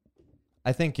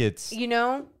 I think it's... You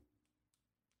know?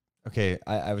 Okay,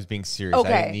 I was being serious.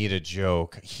 Okay. I didn't need a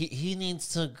joke. He needs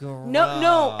to grow.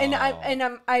 No,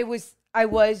 and I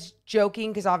was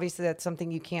joking because obviously that's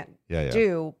something you can't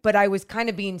do. But I was kind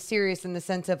of being serious in the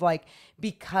sense of like,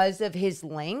 because of his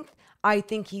length, I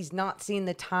think he's not seeing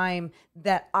the time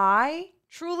that I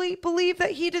truly believe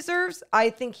that he deserves. I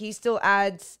think he still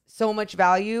adds so much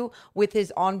value with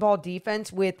his on-ball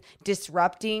defense, with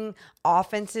disrupting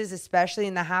offenses, especially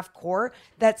in the half court,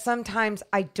 that sometimes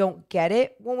I don't get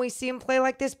it when we see him play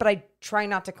like this, but I try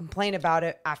not to complain about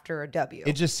it after a W.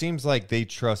 It just seems like they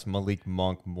trust Malik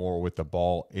Monk more with the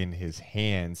ball in his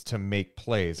hands to make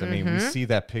plays. I mean, we see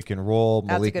that pick and roll.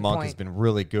 Malik Monk has been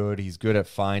really good. He's good at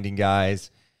finding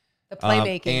guys. The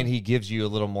playmaking. And he gives you a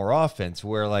little more offense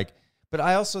where like, but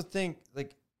I also think,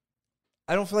 like,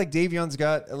 I don't feel like Davion's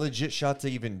got a legit shot to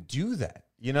even do that.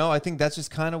 You know, I think that's just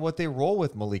kind of what they roll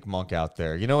with Malik Monk out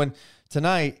there. You know, and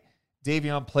tonight,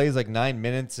 Davion plays like 9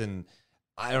 minutes, and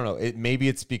I don't know. Maybe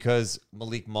it's because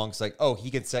Malik Monk's like, oh,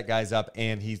 he can set guys up,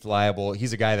 and he's liable.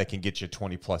 He's a guy that can get you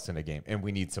 20-plus in a game, and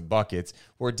we need some buckets.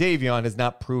 Where Davion has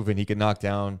not proven he can knock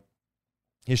down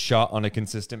his shot on a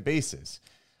consistent basis.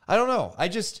 I don't know.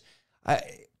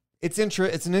 It's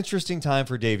an interesting time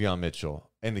for Davion Mitchell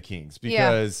and the Kings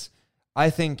because I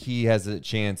think he has a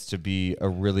chance to be a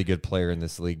really good player in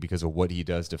this league because of what he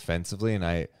does defensively. And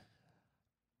I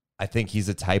think he's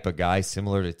a type of guy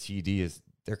similar to TD. Is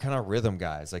they're kind of rhythm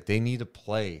guys. Like they need to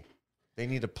play.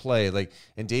 Like,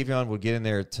 and Davion would get in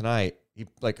there tonight,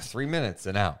 like 3 minutes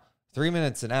and out. 3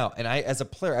 minutes and out. And as a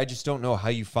player, I just don't know how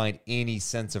you find any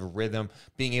sense of rhythm,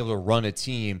 being able to run a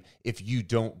team if you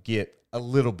don't get a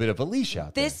little bit of a leash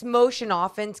out there. This motion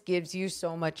offense gives you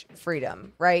so much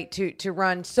freedom, right? To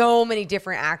run so many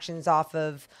different actions off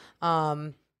of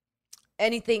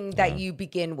anything that you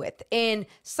begin with. And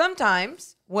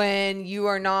sometimes when you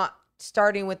are not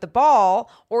starting with the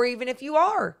ball, or even if you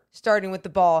are starting with the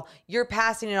ball, you're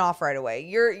passing it off right away.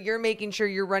 You're making sure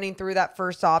you're running through that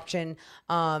first option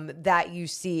that you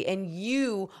see, and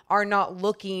you are not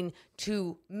looking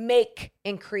to make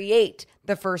and create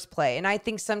the first play. And I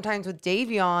think sometimes with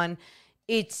Davion,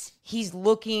 he's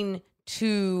looking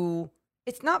to,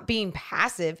 it's not being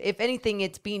passive. If anything,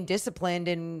 it's being disciplined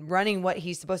and running what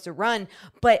he's supposed to run,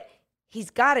 but he's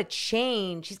got to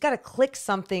change. He's got to click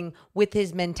something with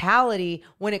his mentality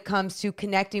when it comes to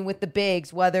connecting with the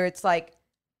bigs, whether it's like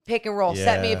pick and roll,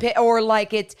 set me a pick, or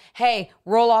like it's, hey,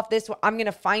 roll off this one, I'm going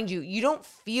to find you. You don't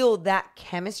feel that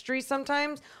chemistry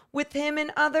sometimes with him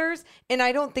and others, and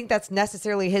I don't think that's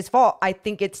necessarily his fault. I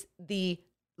think it's the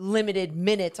limited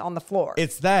minutes on the floor.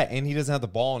 It's that, and he doesn't have the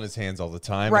ball in his hands all the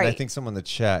time. Right. And I think someone in the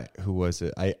chat, who was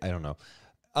it? I don't know.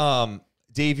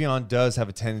 Davion does have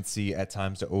a tendency at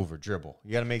times to over dribble.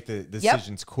 You got to make the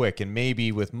decisions quick. And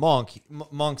maybe with Monk,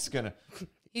 Monk's going to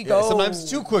sometimes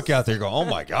too quick out there. You go, oh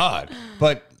my God.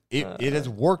 But it has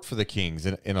worked for the Kings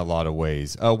in a lot of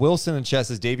ways. Wilson in chat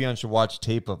says Davion should watch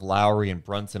tape of Lowry and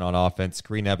Brunson on offense,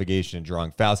 screen navigation, and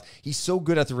drawing fouls. He's so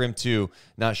good at the rim too.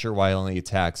 Not sure why he only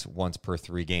attacks once per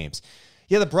 3 games.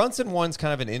 Yeah, the Brunson one's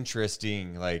kind of an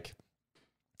interesting, like,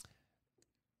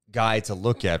 guy to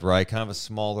look at, right? Kind of a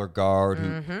smaller guard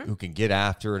who can get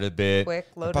after it a bit. Quick,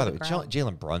 low by to the the way, ground.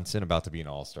 Jalen Brunson about to be an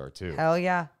all-star too. Hell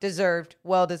yeah. Deserved.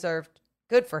 Well deserved.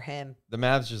 Good for him. The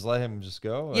Mavs just let him just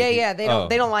go? Yeah. They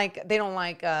don't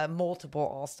like multiple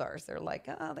all-stars. They're like,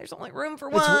 there's only room for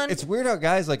one. It's weird how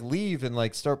guys like leave and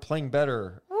like start playing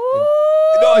better. Woo!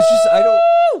 No, it's just I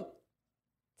don't.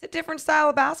 It's a different style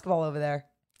of basketball over there.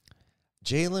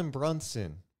 Jalen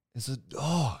Brunson is a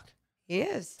dog. He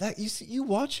is. That you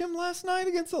watch him last night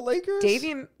against the Lakers?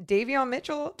 Davion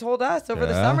Mitchell told us over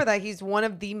the summer that he's one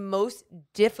of the most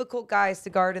difficult guys to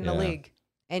guard in the league.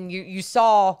 And you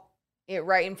saw it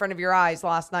right in front of your eyes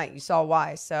last night. You saw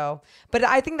why. So, but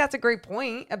I think that's a great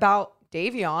point about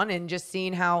Davion and just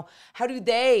seeing how do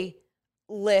they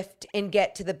lift and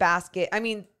get to the basket. I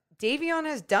mean, Davion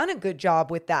has done a good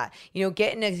job with that,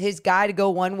 getting his guy to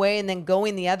go one way and then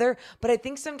going the other. But I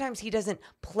think sometimes he doesn't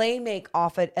play make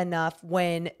off it enough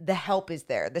when the help is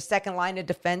there. The second line of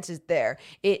defense is there.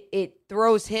 It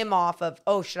throws him off of,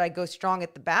 oh, should I go strong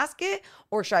at the basket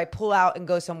or should I pull out and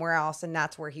go somewhere else? And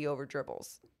that's where he over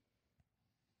dribbles.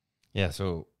 Yeah,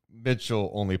 so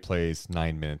Mitchell only plays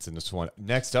 9 minutes in this one.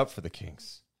 Next up for the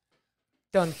Kings.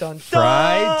 Dun, dun, dun.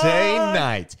 Friday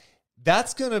night.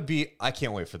 That's going to be, I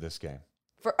can't wait for this game.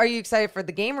 Are you excited for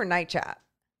the game or night chat?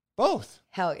 Both.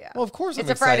 Hell yeah. Well, of course I'm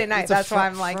excited. excited. Friday night. That's why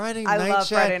I'm like, I love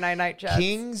Friday night chats.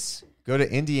 Kings go to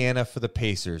Indiana for the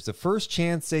Pacers. The first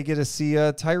chance they get to see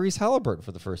Tyrese Halliburton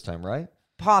for the first time, right?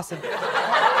 Possibly.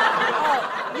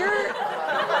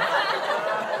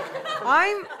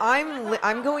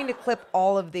 I'm going to clip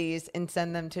all of these and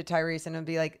send them to Tyrese and it'll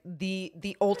be like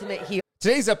the ultimate heel.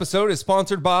 Today's episode is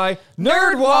sponsored by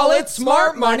NerdWallet's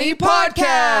Smart Money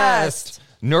Podcast.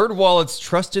 NerdWallet's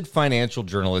trusted financial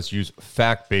journalists use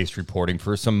fact-based reporting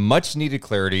for some much-needed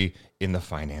clarity in the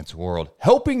finance world,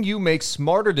 helping you make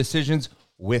smarter decisions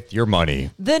with your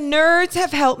money. The nerds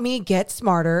have helped me get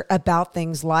smarter about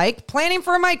things like planning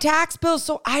for my tax bills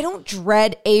so I don't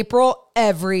dread April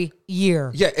every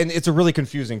year. Yeah, and it's a really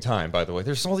confusing time, by the way.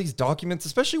 There's all these documents,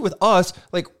 especially with us,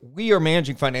 like we are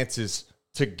managing finances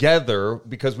together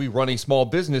because we run a small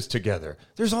business together.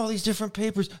 There's all these different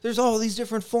papers. There's all these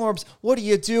different forms. What do?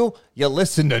 You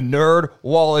listen to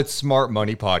NerdWallet's Smart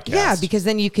Money Podcast. Yeah, because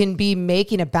then you can be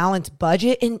making a balanced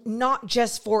budget and not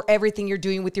just for everything you're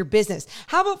doing with your business.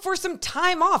 How about for some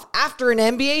time off after an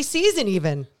NBA season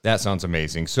even? That sounds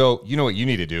amazing. So you know what you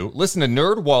need to do? Listen to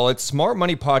NerdWallet's Smart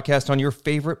Money Podcast on your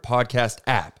favorite podcast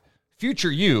app. Future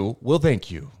you will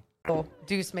thank you.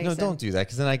 Deuce Mason. No, don't do that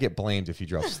because then I get blamed if he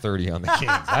drops 30 on the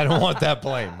Kings. I don't want that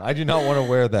blame. I do not want to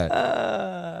wear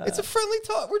that. It's a friendly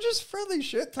talk. We're just friendly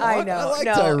shit talk. I know. I like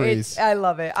Tyrese. I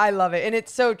love it. And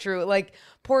it's so true. Like,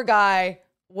 poor guy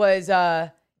was,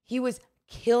 he was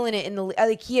killing it in the,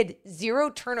 like he had 0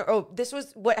 turnover. Oh, this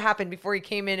was what happened before he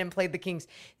came in and played the Kings.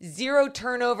 0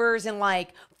 turnovers and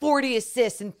like 40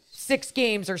 assists in 6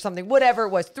 games or something, whatever it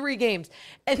was, 3 games.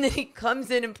 And then he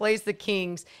comes in and plays the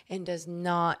Kings and does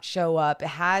not show up. It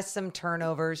has some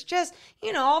turnovers. Just,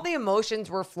 all the emotions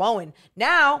were flowing.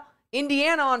 Now,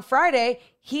 Indiana on Friday,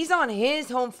 he's on his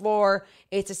home floor.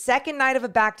 It's a second night of a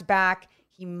back-to-back.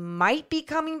 He might be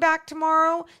coming back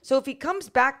tomorrow. So if he comes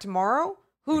back tomorrow,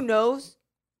 who knows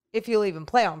if he'll even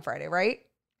play on Friday, right?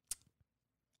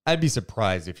 I'd be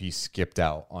surprised if he skipped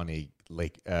out on a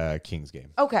Kings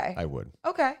game. Okay. I would.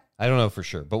 Okay. I don't know for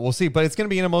sure, but we'll see. But it's going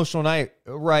to be an emotional night,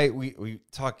 right? We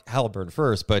talk Halliburton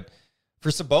first, but for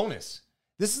Sabonis,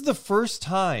 this is the first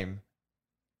time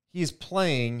he's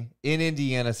playing in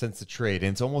Indiana since the trade,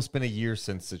 and it's almost been a year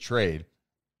since the trade.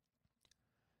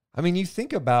 I mean, you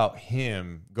think about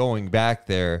him going back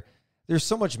there. There's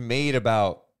so much made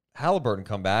about Halliburton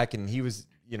come back, and he was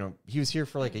here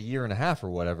for like a year and a half or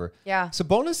whatever. Yeah.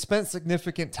 Sabonis spent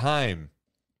significant time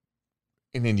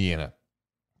in Indiana.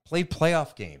 Played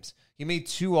playoff games. He made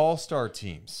 2 all-star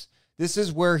teams. This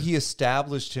is where he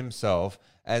established himself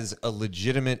as a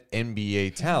legitimate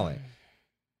NBA talent.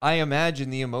 I imagine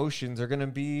the emotions are going to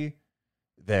be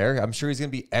there. I'm sure he's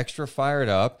going to be extra fired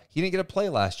up. He didn't get a play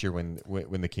last year when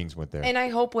the Kings went there. And I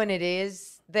hope when it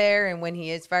is there and when he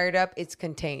is fired up, it's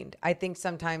contained. I think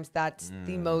sometimes that's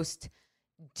the most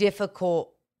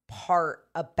difficult part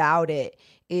about it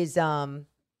is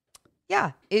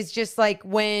is just like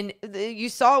when you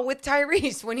saw it with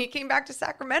Tyrese when he came back to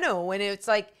Sacramento, when it's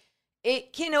like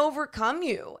it can overcome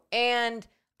you. And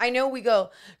I know we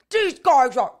go, these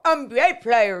guys are NBA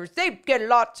players. They get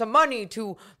lots of money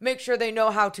to make sure they know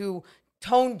how to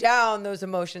tone down those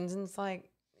emotions. And it's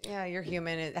like, yeah, you're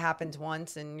human. It happens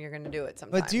once and you're going to do it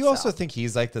sometimes. But do you also think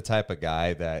he's like the type of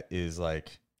guy that is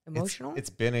like emotional? It's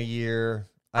been a year.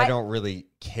 I don't really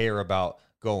care about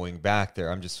going back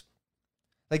there. I'm just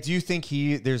like, do you think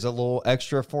there's a little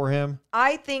extra for him?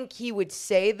 I think he would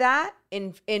say that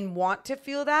and want to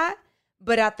feel that,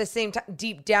 but at the same time,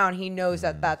 deep down, he knows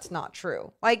that that's not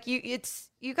true. Like you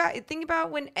got to think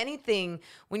about when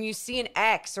you see an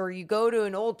ex or you go to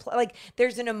an old like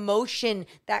there's an emotion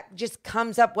that just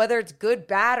comes up, whether it's good,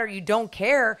 bad, or you don't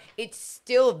care, it's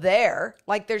still there.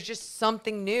 Like there's just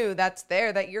something new that's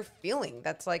there that you're feeling.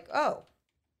 That's like, oh,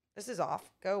 this is off.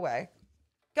 Go away.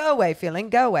 Go away, feeling.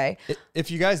 Go away.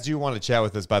 If you guys do want to chat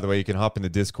with us, by the way, you can hop in the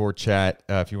Discord chat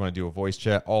if you want to do a voice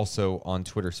chat. Also on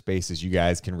Twitter Spaces, you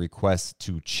guys can request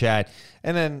to chat.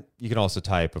 And then you can also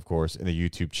type, of course, in the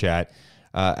YouTube chat.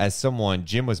 as someone,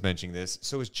 Jim was mentioning this.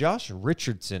 So is Josh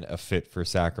Richardson a fit for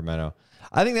Sacramento?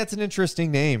 I think that's an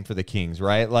interesting name for the Kings,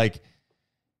 right? Like,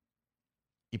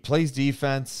 he plays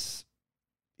defense.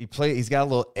 He's got a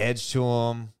little edge to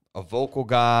him, a vocal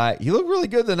guy. He looked really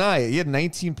good tonight. He had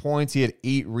 19 points. He had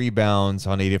 8 rebounds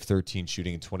on 8 of 13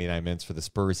 shooting in 29 minutes for the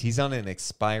Spurs. He's on an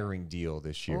expiring deal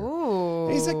this year. Ooh.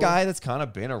 He's a guy that's kind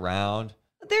of been around.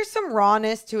 There's some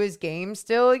rawness to his game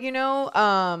still,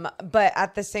 but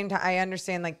at the same time, I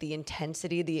understand like the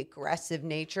intensity, the aggressive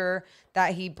nature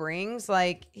that he brings.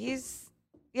 Like He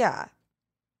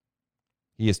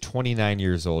is 29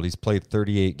 years old. He's played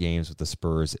 38 games with the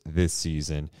Spurs this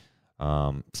season.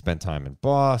 Spent time in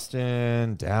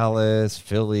Boston, Dallas,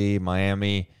 Philly,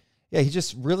 Miami. Yeah, he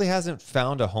just really hasn't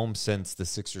found a home since the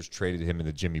Sixers traded him in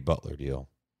the Jimmy Butler deal.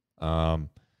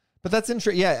 But that's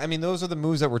interesting. Yeah, I mean, those are the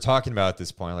moves that we're talking about at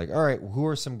this point. Like, all right, who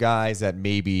are some guys that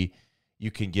maybe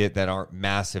you can get that aren't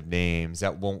massive names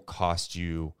that won't cost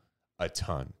you a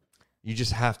ton? You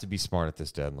just have to be smart at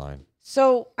this deadline.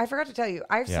 So I forgot to tell you,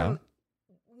 I have some.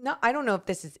 No, I don't know if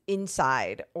this is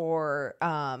inside or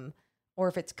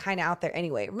if it's kind of out there.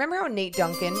 Anyway, remember how Nate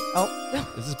Duncan?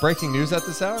 Oh, is this breaking news at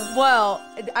this hour? Well,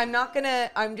 I'm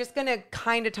just gonna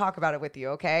kind of talk about it with you,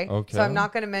 okay? Okay. So I'm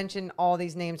not gonna mention all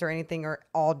these names or anything or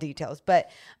all details, but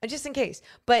just in case.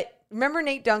 But remember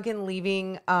Nate Duncan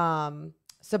leaving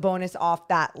Sabonis off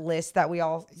that list that we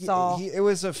all saw? It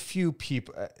was a few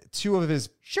people. 2 of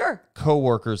his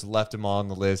co-workers left him on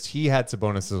the list. He had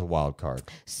Sabonis as a wild card.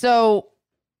 So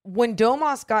when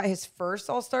Domas got his first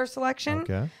All-Star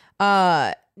selection,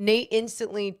 Nate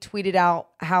instantly tweeted out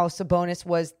how Sabonis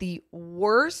was the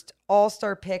worst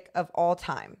All-Star pick of all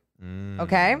time.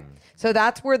 Okay? So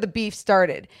that's where the beef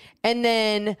started. And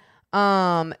then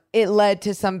it led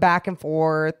to some back and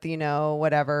forth,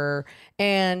 whatever.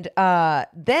 And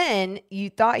then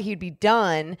you thought he'd be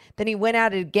done. Then he went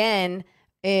at it again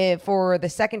for the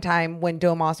second time when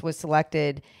Domas was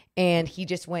selected. And he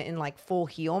just went in like full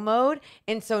heel mode.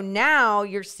 And so now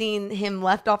you're seeing him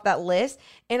left off that list.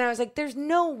 And I was like, there's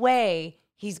no way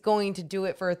he's going to do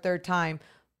it for a third time.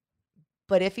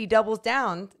 But if he doubles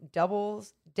down.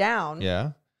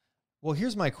 Yeah. Well,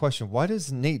 here's my question. Why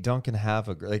does Nate Duncan have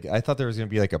I thought there was going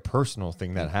to be like a personal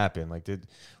thing that happened. Like,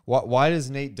 why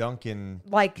does Nate Duncan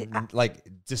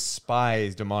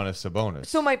despise Domantas Sabonis?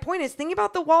 So my point is, think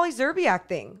about the Wally Zerbiak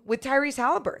thing with Tyrese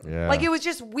Halliburton. Yeah. Like, it was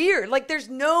just weird. Like, there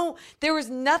was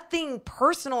nothing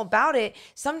personal about it.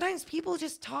 Sometimes people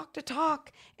just talk to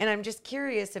talk. And I'm just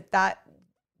curious if that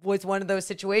was one of those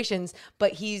situations,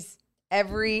 but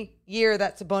every year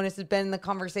that Sabonis has been in the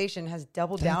conversation has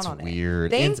doubled down on it. That's weird.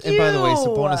 Thank you. And by the way,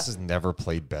 Sabonis has never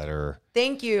played better.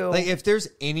 Thank you. Like, if there's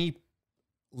any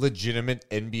legitimate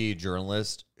NBA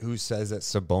journalist who says that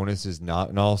Sabonis is not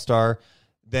an all-star,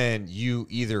 then you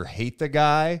either hate the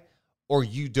guy or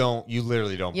you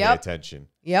literally don't pay attention.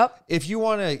 Yep. If you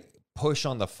want to push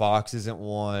on the Fox isn't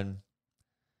one,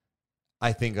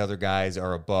 I think other guys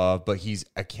are above, but he's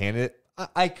a candidate.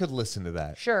 I could listen to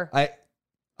that. Sure.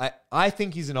 I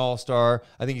think he's an all-star.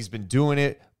 I think he's been doing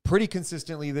it pretty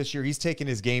consistently this year. He's taken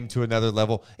his game to another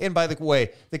level. And by the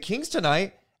way, the Kings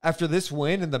tonight, after this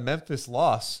win and the Memphis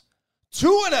loss,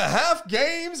 2.5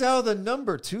 games out of the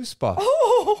number 2 spot.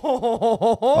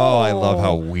 Oh, I love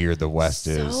how weird the West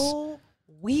is. So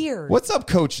weird. What's up,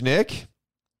 Coach Nick?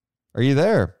 Are you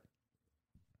there?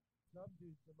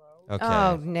 Okay.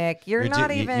 Oh, Nick, you're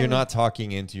not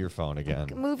talking into your phone again.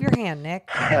 Move your hand, Nick.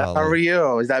 How are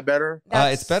you? Is that better?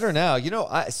 It's better now.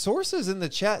 Sources in the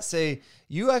chat say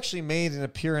you actually made an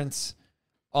appearance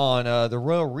on the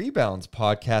Royal Rebounds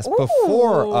podcast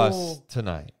before us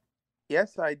tonight.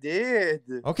 Yes, I did.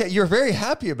 Okay, you're very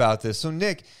happy about this. So,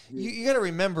 Nick, you got to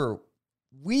remember,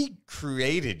 we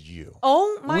created you.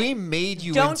 Oh, my. We made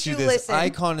you into this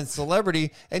icon and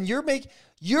celebrity, and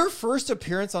your first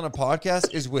appearance on a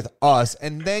podcast is with us,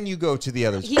 and then you go to the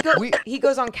others. He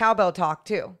goes on Cowbell Talk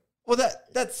too. Well,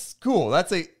 that's cool.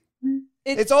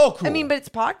 It's all cool. I mean, but it's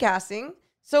podcasting.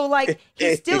 So like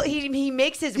he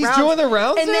makes his He's rounds. doing the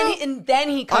rounds and then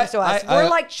he comes to us. We're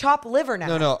like chopped liver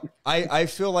now. No. I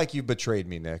feel like you betrayed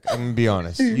me, Nick. I'm gonna be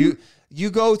honest. You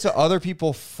go to other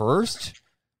people first.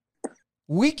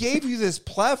 We gave you this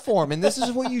platform, and this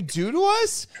is what you do to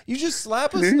us? You just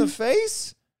slap us in the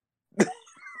face?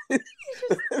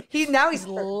 He's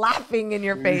laughing in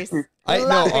your face.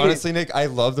 Honestly, Nick, I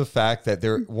love the fact that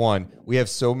we have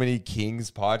so many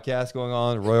Kings podcasts going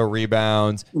on, Royal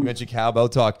Rebounds, you mentioned Cowbell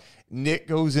Talk. Nick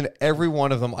goes in every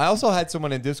one of them. I also had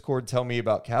someone in Discord tell me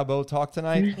about Cowbell Talk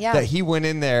tonight that he went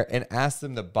in there and asked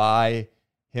them to buy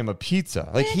him a pizza.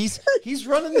 Like he's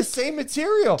running the same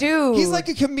material, Dude. He's like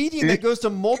a comedian that goes to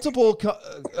multiple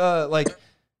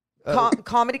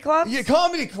Comedy clubs? Yeah,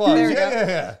 comedy clubs. There we go.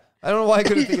 Yeah. I don't know why I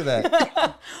couldn't think of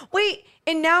that. Wait,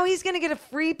 and now he's going to get a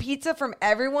free pizza from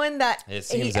everyone that... It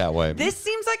seems that way. This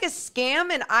seems like a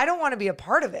scam, and I don't want to be a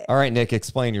part of it. All right, Nick,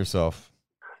 explain yourself.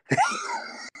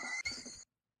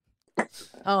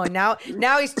 Oh, now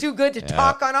he's too good to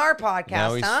talk on our podcast,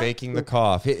 Now he's faking the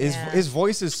cough. His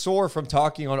voice is sore from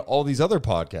talking on all these other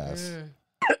podcasts.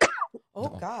 Oh,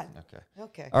 God.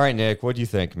 Okay. All right, Nick, what do you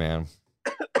think, man?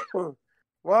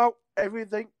 Well,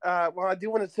 everything. Well, I do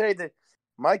want to say that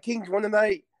my Kings won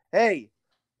tonight. Hey,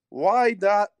 why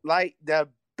not light the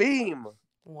beam?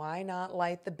 Why not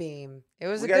light the beam? It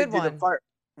was We a gotta good do one. the fire.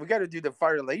 We got to do the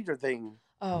fire laser thing.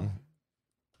 Oh.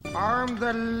 Arm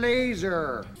the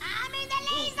laser. Arming the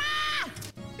laser!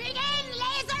 Begin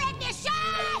laser ignition!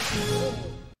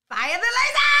 Fire the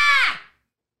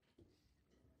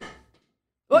laser!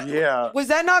 What? Yeah. Was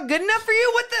that not good enough for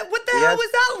you? What the hell Yes.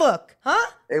 was that look?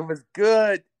 Huh? It was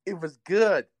good. It was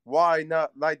good. Why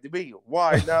not light the beam?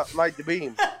 Why not light the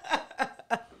beam?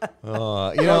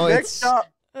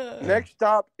 Next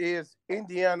stop is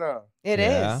Indiana. It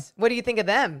is. What do you think of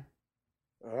them?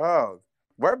 Oh,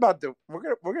 we're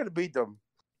gonna beat them,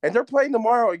 and they're playing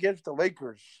tomorrow against the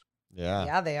Lakers. Yeah.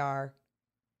 Yeah, they are.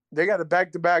 They got a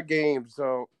back-to-back game,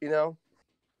 so we're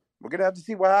gonna have to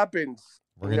see what happens.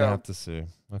 We're gonna have to see.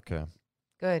 Okay.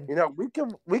 Good.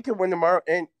 We can win tomorrow,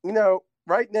 and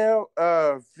right now,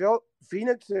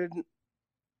 Phoenix and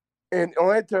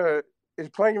Atlanta is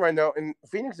playing right now, and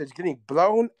Phoenix is getting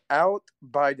blown out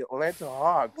by the Atlanta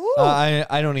Hawks.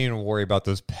 I don't even worry about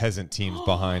those peasant teams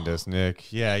behind us,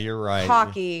 Nick. Yeah, you're right.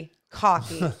 Cocky.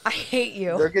 I hate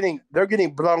you. They're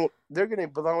getting blown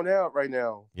out right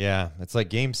now. Yeah, it's like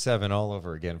Game 7 all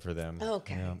over again for them.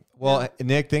 Okay. Yeah. Well,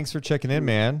 Nick, thanks for checking in,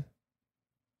 man.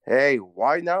 Hey,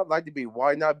 why not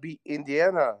Why not beat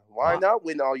Indiana? Why not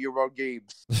win all your road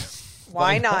games?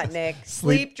 Why not, Nick?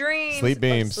 Sleep dreams. Sleep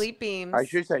beams. Sleep beams. I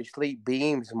should say sleep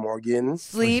beams, Morgan.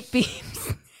 Sleep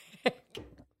beams.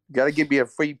 Gotta give me a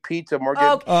free pizza,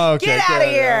 Morgan. Okay, get out of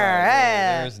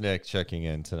here. There's Nick checking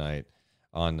in tonight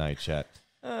on Night Chat.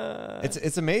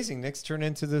 It's amazing. Nick's turned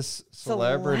into this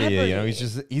celebrity.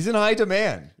 He's in high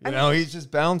demand. He's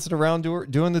just bouncing around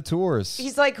doing the tours.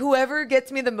 He's like, whoever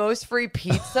gets me the most free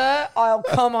pizza, I'll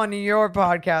come on your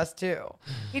podcast too.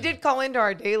 He did call into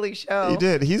our daily show. He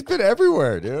did. He's been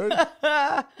everywhere, dude.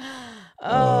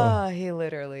 He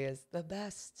literally is the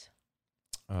best.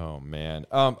 Oh man.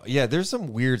 Yeah, there's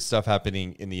some weird stuff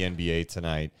happening in the NBA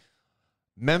tonight.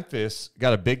 Memphis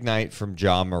got a big night from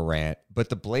Ja Morant, but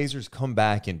the Blazers come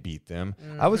back and beat them.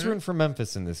 I was rooting for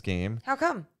Memphis in this game. How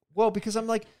come? Well, because I'm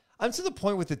to the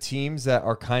point with the teams that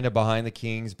are kind of behind the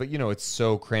Kings, but it's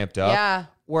so cramped up. Yeah.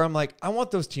 Where I'm like, I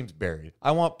want those teams buried. I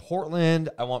want Portland.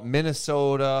 I want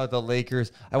Minnesota, the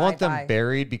Lakers. I want them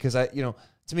buried because to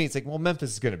me, it's like, well,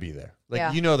 Memphis is going to be there.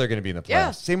 Like, they're going to be in the playoffs. Yeah.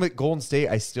 Same with Golden State.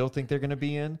 I still think they're going to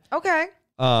be in. Okay.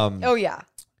 Oh, yeah.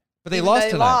 But they lost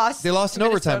tonight. They lost in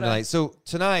overtime tonight. So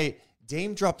tonight,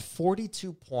 Dame dropped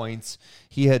 42 points.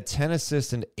 He had 10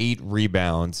 assists and 8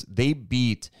 rebounds. They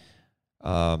beat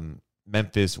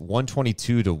Memphis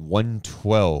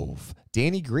 122-112.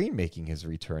 Danny Green making his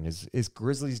return. His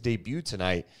Grizzlies debut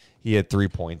tonight. He had 3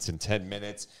 points in 10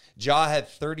 minutes. Ja had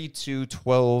 32,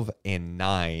 12, and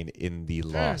 9 in the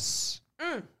loss.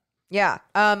 Yeah.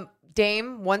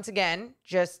 Dame, once again,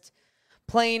 just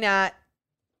playing at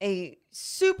a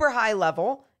super high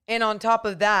level. And on top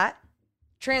of that,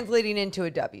 translating into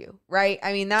a W, right?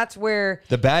 I mean, that's where...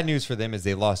 The bad news for them is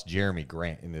they lost Jeremy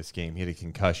Grant in this game. He had a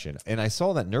concussion. And I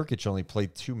saw that Nurkic only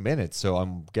played 2 minutes, so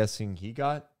I'm guessing he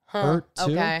got hurt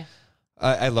too. Okay.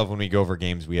 I love when we go over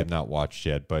games we have not watched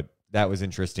yet, but that was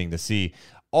interesting to see.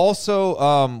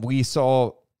 Also, we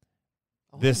saw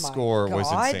this score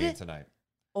was insane tonight.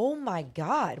 Oh my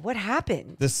God, what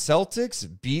happened? The Celtics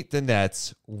beat the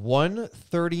Nets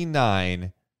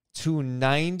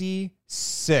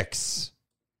 139-96.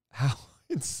 How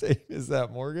insane is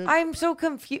that, Morgan? I'm so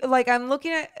confused. Like, I'm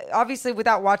looking at, obviously,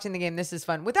 without watching the game, this is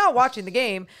fun. Without watching the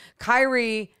game,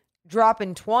 Kyrie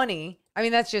dropping 20. I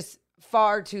mean, that's just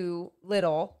far too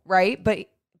little, right? But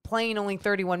playing only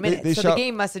 31 minutes. So the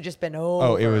game must have just been over.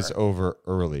 Oh, it was over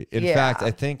early. In fact,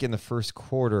 I think in the first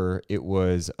quarter, it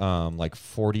was like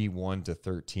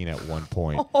 41-13 at one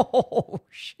point. Oh,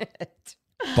 shit.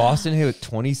 Boston hit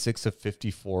 26 of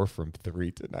 54 from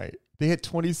 3 tonight. They hit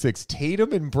 26.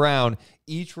 Tatum and Brown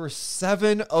each were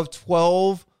 7 of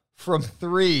 12 from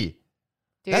 3.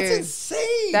 Dude, that's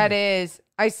insane. That is.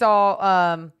 I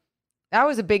saw that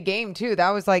was a big game too. That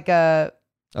was like a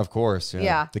Of course.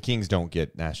 Yeah. The Kings don't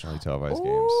get nationally televised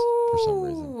games for some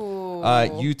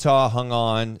reason. Utah hung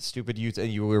on. Stupid Utah.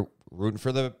 You were rooting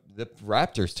for the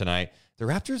Raptors tonight. The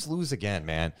Raptors lose again,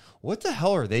 man. What the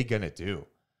hell are they going to do?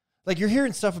 Like, you're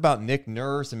hearing stuff about Nick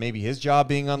Nurse and maybe his job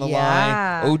being on the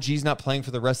line. OG's not playing for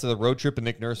the rest of the road trip, and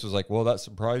Nick Nurse was like, well, that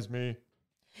surprised me.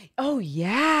 Oh,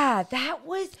 yeah. That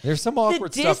was... There's some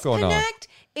awkward stuff going on. The disconnect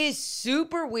is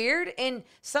super weird, and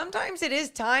sometimes it is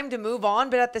time to move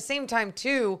on, but at the same time,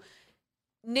 too,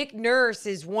 Nick Nurse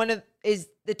is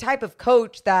the type of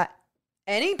coach that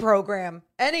any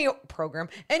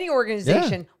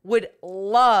organization would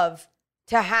love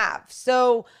to have.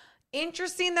 So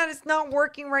interesting that it's not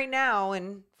working right now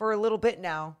and for a little bit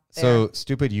now. So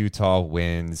stupid Utah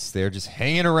wins. They're just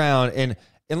hanging around, and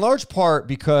in large part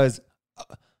because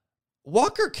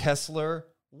Walker Kessler,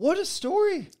 what a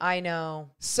story. I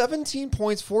know. 17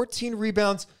 points, 14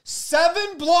 rebounds,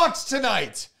 7 blocks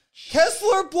tonight.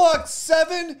 Kessler blocked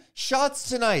 7 shots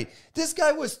tonight. This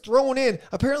guy was thrown in.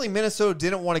 Apparently, Minnesota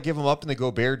didn't want to give him up in the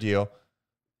Gobert deal.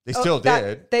 They still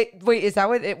did. Wait, is that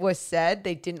what it was said?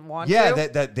 They didn't want to? Yeah,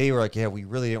 that they were like, yeah, we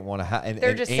really didn't want to have. And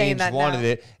they're just saying that wanted now.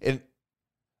 it. And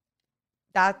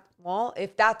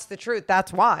if that's the truth,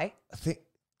 that's why.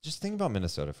 Just think about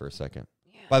Minnesota for a second.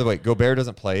 Yeah. By the way, Gobert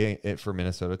doesn't play it for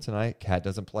Minnesota tonight. Cat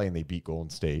doesn't play, and they beat Golden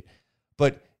State.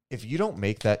 But if you don't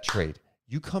make that trade,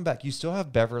 you come back. You still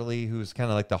have Beverly, who's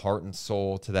kind of like the heart and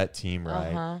soul to that team,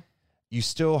 right? Uh-huh. You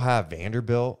still have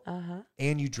Vanderbilt,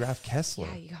 and you draft Kessler.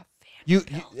 Yeah, you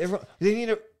got Vanderbilt. They need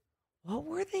a. What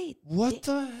were they? What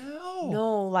the hell?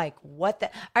 No, like what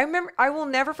the? I remember. I will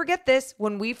never forget this.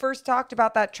 When we first talked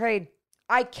about that trade,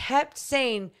 I kept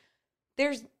saying,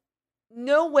 "There's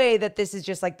no way that this is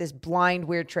just like this blind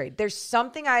weird trade. There's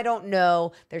something I don't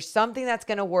know. There's something that's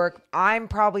going to work. I'm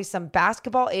probably some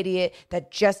basketball idiot that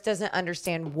just doesn't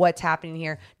understand what's happening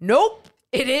here." Nope.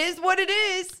 It is what it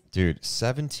is. Dude,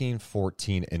 17,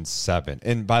 14, and 7.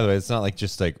 And by the way, it's not like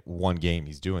just like one game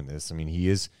he's doing this. I mean,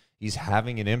 he's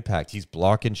having an impact. He's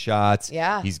blocking shots.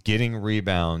 Yeah. He's getting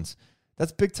rebounds.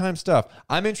 That's big time stuff.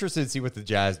 I'm interested to see what the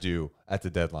Jazz do at the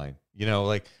deadline. You know,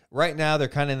 like right now they're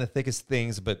kind of in the thickest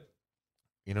things, but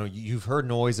you know, you've heard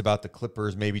noise about the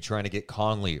Clippers maybe trying to get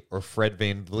Conley or Fred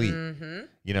VanVleet.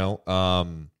 You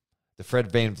know, the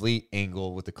Fred VanVleet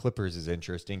angle with the Clippers is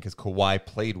interesting because Kawhi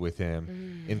played with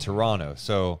him in Toronto.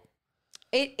 So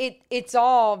it's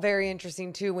all very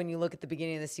interesting too when you look at the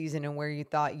beginning of the season and where you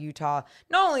thought Utah,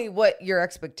 not only what your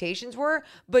expectations were,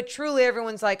 but truly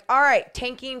everyone's like, all right,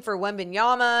 tanking for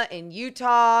Wembanyama in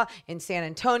Utah, in San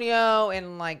Antonio,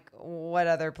 and like what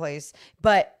other place.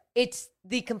 But it's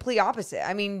the complete opposite.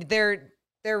 I mean, they're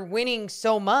winning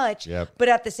so much, but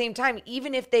at the same time,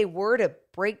 even if they were to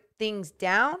break things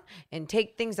down and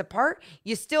take things apart,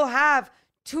 you still have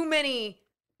too many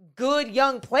good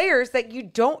young players that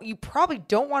you probably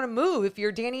don't want to move if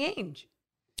you're Danny Ainge.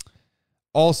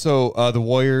 Also, the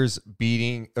Warriors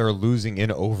losing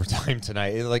in overtime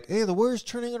tonight. It's like, hey, the Warriors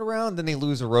turning it around. Then they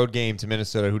lose a road game to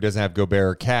Minnesota, who doesn't have Gobert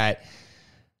or Cat.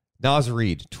 Naz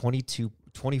Reid,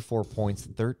 24 points,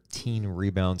 13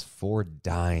 rebounds, 4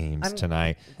 dimes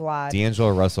tonight. Glad. D'Angelo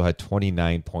Russell had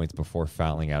 29 points before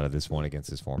fouling out of this one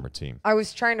against his former team. I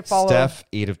was trying to follow Steph,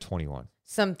 8 of 21.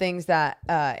 Some things that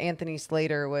Anthony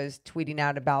Slater was tweeting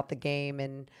out about the game,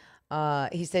 and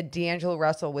he said D'Angelo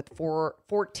Russell with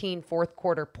 14 fourth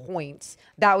quarter points.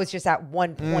 That was just at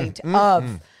one point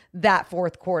of that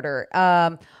fourth quarter.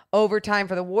 Overtime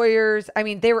for the Warriors. I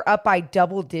mean, they were up by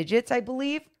double digits, I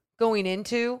believe, going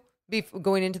into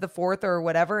the fourth or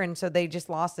whatever. And so they just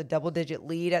lost a double-digit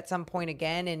lead at some point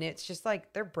again. And it's just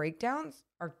like their breakdowns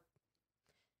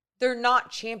they're not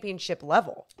championship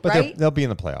level, but right? They'll be in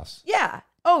the playoffs. Yeah.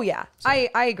 Oh, yeah. So. I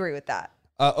agree with that.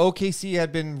 OKC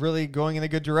had been really going in a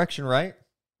good direction, right?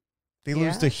 They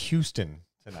lose to Houston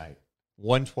tonight,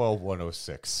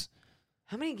 112-106.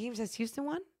 How many games has Houston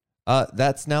won?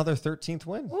 That's now their 13th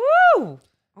win. Woo!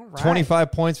 All right.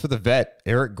 25 points for the vet,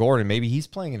 Eric Gordon. Maybe he's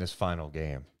playing in his final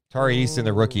game. Tari Easton,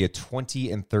 the rookie, at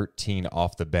 20 and 13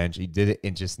 off the bench. He did it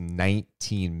in just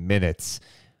 19 minutes.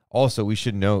 Also, we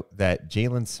should note that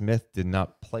Jalen Smith did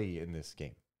not play in this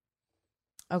game.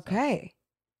 Okay.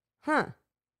 Huh.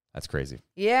 That's crazy.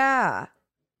 Yeah.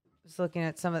 Just looking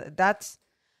at some of that's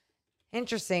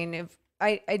interesting. If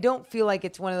I don't feel like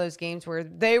it's one of those games where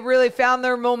they really found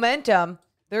their momentum.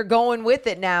 They're going with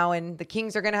it now, and the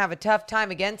Kings are going to have a tough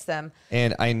time against them.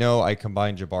 And I know I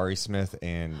combined Jabari Smith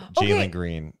and Jalen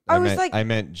Green. I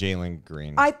meant Jalen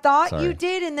Green. I thought you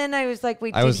did, and then I was like,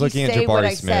 wait, I was looking at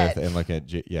Jabari Smith said? and looking at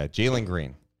Jalen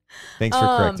Green. Thanks for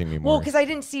correcting me more. Well, because I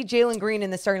didn't see Jalen Green in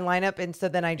the starting lineup, and so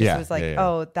then I just was like,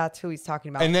 oh, that's who he's talking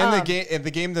about. And then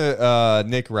the game that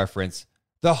Nick referenced,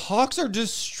 the Hawks are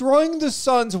destroying the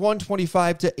Suns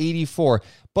 125-84,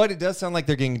 but it does sound like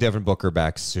they're getting Devin Booker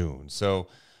back soon. So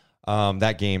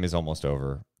that game is almost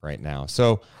over right now.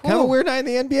 So kind of a weird night in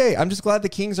the NBA. I'm just glad the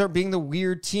Kings aren't being the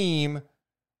weird team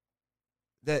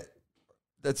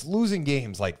that's losing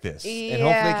games like this. Yeah. And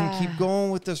hopefully they can keep going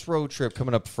with this road trip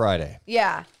coming up Friday.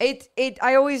 Yeah.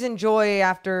 I always enjoy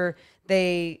after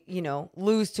they,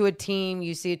 lose to a team.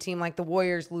 You see a team like the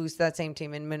Warriors lose to that same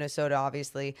team in Minnesota,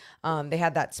 obviously. They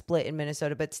had that split in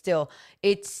Minnesota, but still,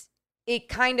 it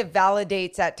kind of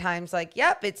validates at times like,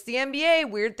 yep, it's the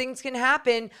NBA. Weird things can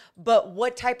happen, but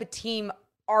what type of team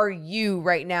are you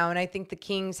right now? And I think the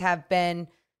Kings have been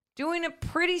doing a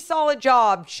pretty solid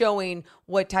job showing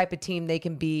what type of team they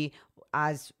can be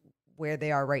as where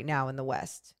they are right now in the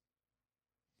West.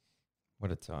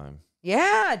 What a time.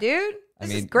 Yeah, dude.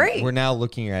 This is great. We're now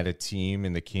looking at a team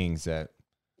in the Kings that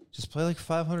just play like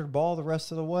 500 ball the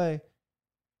rest of the way.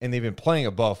 And they've been playing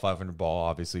above 500 ball,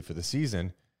 obviously, for the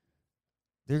season.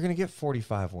 They're going to get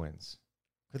 45 wins.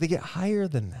 Could they get higher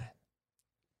than that?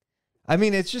 I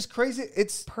mean, it's just crazy.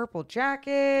 It's purple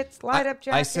jackets, light up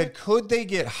jackets. I said, could they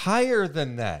get higher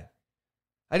than that?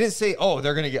 I didn't say, oh,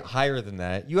 they're going to get higher than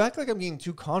that. You act like I'm getting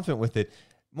too confident with it.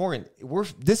 Morgan,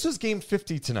 this was game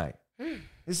 50 tonight.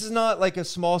 This is not like a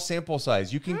small sample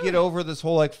size. You can get over this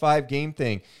whole 5-game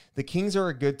thing. The Kings are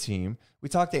a good team. We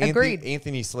talked to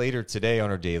Anthony Slater today on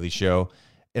our daily show,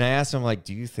 and I asked him,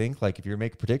 do you think, if you're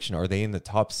making a prediction, are they in the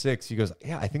top 6? He goes,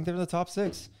 yeah, I think they're in the top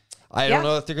 6. I don't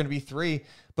know if they're going to be 3,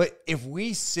 but if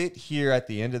we sit here at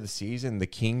the end of the season, the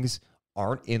Kings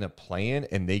aren't in a play-in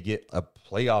and they get a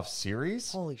playoff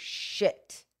series. Holy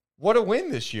shit. What a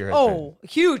win this year has been.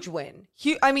 Huge win.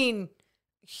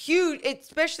 Huge,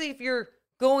 especially if you're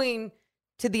going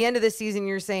to the end of the season,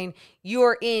 you're saying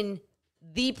you're in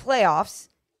the playoffs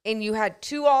and you had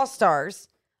 2 All-Stars.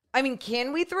 I mean,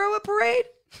 can we throw a parade?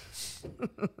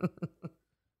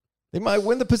 They might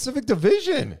win the Pacific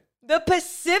Division. The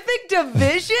Pacific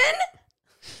Division?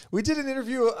 We did an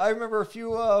interview, I remember a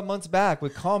few months back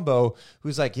with Combo,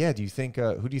 who's like, yeah, do you think,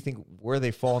 who do you think, where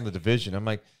they fall in the division? I'm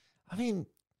like, couldn't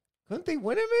they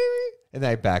win it maybe? And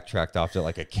then I backtracked off to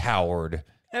a coward.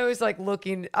 I was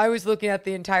looking at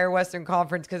the entire Western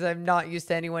Conference because I'm not used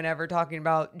to anyone ever talking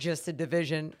about just a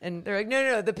division. And they're like,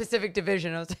 no, the Pacific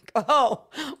Division. I was like, oh,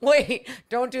 wait,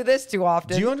 don't do this too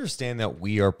often. Do you understand that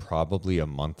we are probably a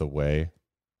month away?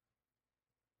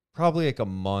 Probably a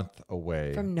month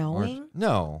away. From knowing?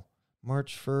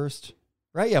 March 1st.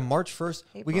 Right? Yeah, March 1st.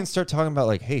 April. We can start talking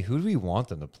about hey, who do we want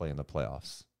them to play in the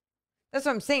playoffs? That's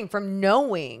what I'm saying. From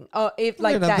knowing, if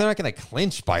they're not going to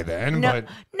clinch by then.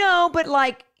 No, but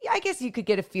I guess you could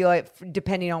get a feel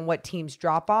depending on what teams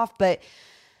drop off. But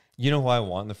you know who I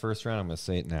want in the first round? I'm going to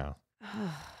say it now.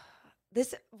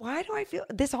 Why do I feel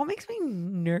this all makes me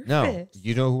nervous? No,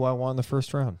 you know who I want in the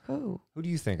first round? Who? Who do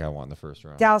you think I want in the first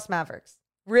round? Dallas Mavericks.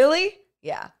 Really?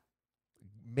 Yeah.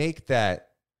 Make that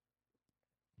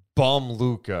bum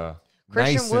Luka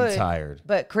nice and tired.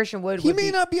 But Christian Wood he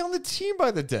may not be on the team by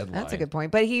the deadline. That's a good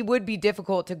point. But he would be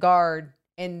difficult to guard,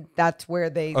 and that's where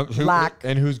they lack.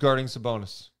 And who's guarding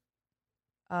Sabonis?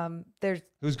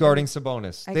 Who's guarding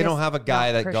Sabonis? They don't have a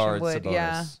guy that guards Wood,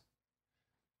 Sabonis.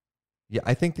 Yeah,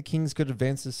 I think the Kings could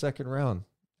advance the second round.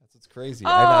 That's crazy. Oh,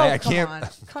 I can't.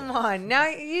 Come on. Now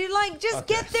you just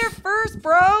get there first,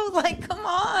 bro. Come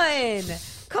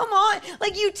on.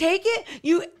 You take it.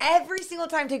 You every single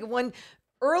time take it. One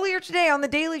earlier today on the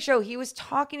Daily Show, he was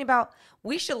talking about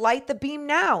we should light the beam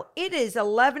now. It is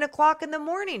 11 o'clock in the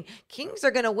morning. Kings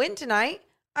are going to win tonight.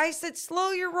 I said,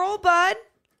 slow your roll, bud.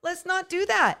 Let's not do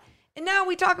that. And now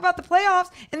we talk about the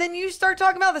playoffs, and then you start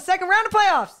talking about the second round of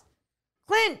playoffs.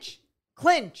 Clinch.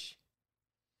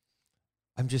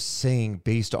 I'm just saying,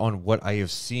 based on what I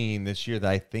have seen this year, that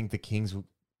I think the Kings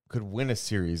could win a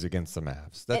series against the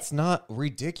Mavs. That's not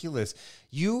ridiculous.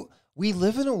 We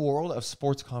live in a world of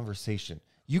sports conversation.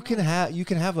 You can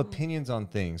have opinions on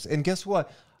things, and guess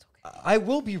what? I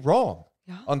will be wrong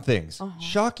on things.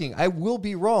 Shocking. I will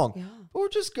be wrong. Yeah.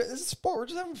 But this is sport. We're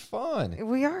just having fun.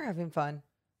 We are having fun,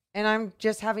 and I'm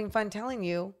just having fun telling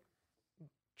you,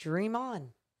 dream on.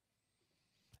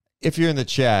 If you're in the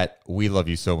chat, we love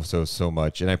you so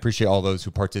much. And I appreciate all those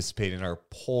who participate in our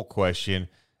poll question.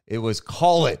 It was,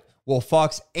 call it. Will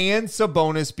Fox and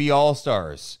Sabonis be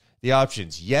all-stars? The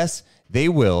options, yes, they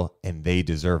will, and they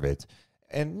deserve it.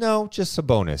 And no, just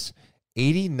Sabonis.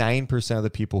 89% of the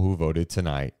people who voted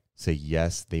tonight say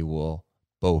yes, they will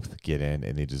both get in,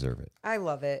 and they deserve it. I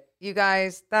love it. You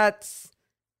guys, that's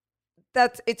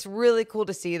it's really cool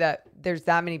to see that there's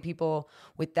that many people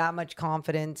with that much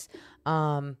confidence,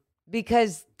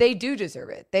 because they do deserve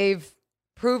it. They've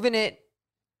proven it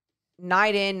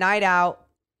night in, night out,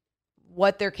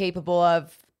 what they're capable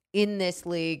of in this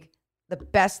league, the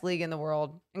best league in the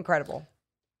world. Incredible.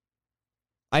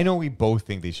 I know we both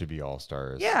think they should be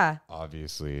all-stars. Yeah.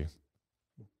 Obviously.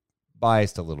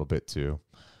 Biased a little bit too.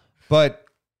 But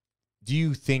do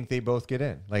you think they both get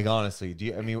in? Like, honestly,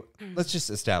 let's just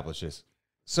establish this.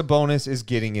 Sabonis is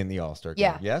getting in the All-Star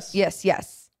game. Yeah. Yes?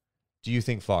 Yes. Do you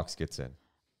think Fox gets in?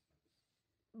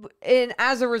 And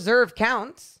as a reserve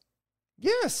counts.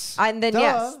 Yes. And then Duh.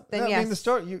 yes. Then I yes. mean, the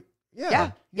start,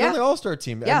 Yeah. You're on the All-Star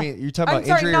team. Yeah. I mean, you're talking I'm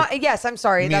about sorry, injury. yes, I'm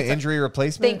sorry. You mean That's injury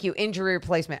replacement? Thank you. Injury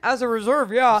replacement. As a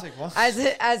reserve, yeah. I was like, what?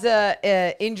 As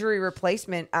a injury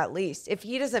replacement, at least. If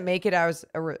he doesn't make it as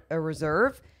a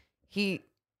reserve,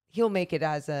 he'll make it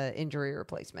as an injury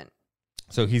replacement.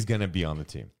 So he's going to be on the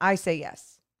team. I say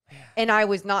yes. And I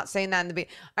was not saying that in the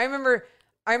beginning. I remember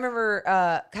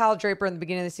Kyle Draper in the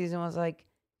beginning of the season was like,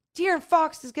 De'Aaron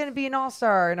Fox is going to be an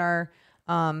all-star in our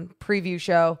preview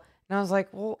show. And I was like,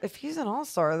 well, if he's an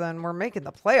all-star, then we're making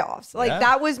the playoffs. Like,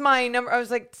 that was my number. I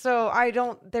was like, so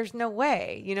there's no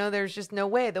way. There's just no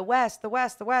way. The West.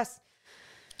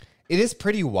 It is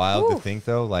pretty wild to think,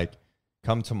 though, like,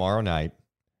 come tomorrow night,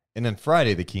 and then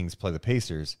Friday the Kings play the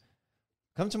Pacers.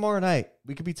 Come tomorrow night,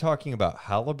 we could be talking about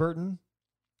Halliburton,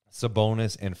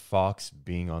 Sabonis, and Fox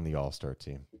being on the All-Star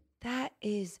team. That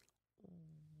is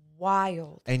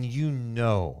wild. And one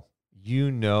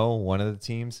of the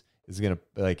teams is going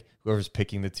to, like, whoever's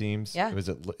picking the teams. Yeah.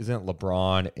 Isn't it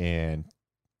LeBron and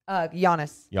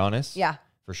Giannis. Giannis? Yeah.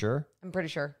 For sure? I'm pretty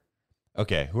sure.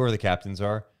 Okay, whoever the captains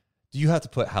are. Do you have to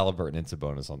put Halliburton and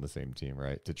Sabonis on the same team,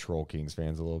 right? To troll Kings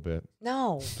fans a little bit?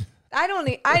 No. I don't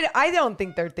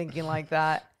think they're thinking like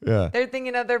that. Yeah. They're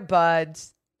thinking of their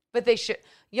buds. But they should.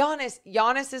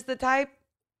 Giannis is the type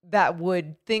that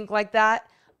would think like that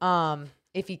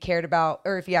if he cared about,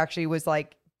 or if he actually was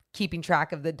like keeping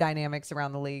track of the dynamics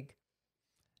around the league.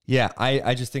 Yeah,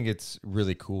 I just think it's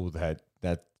really cool that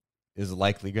is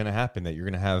likely going to happen, that you're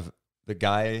going to have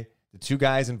the two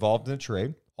guys involved in the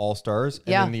trade, all-stars,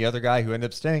 and then the other guy who ended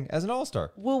up staying as an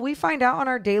all-star. Will we find out on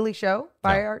our daily show?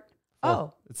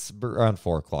 It's around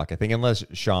 4 o'clock, I think, unless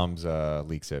Shams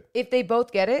leaks it. If they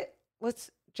both get it,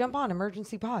 let's jump on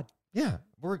Emergency Pod. Yeah,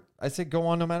 I say go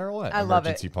on no matter what. I love it.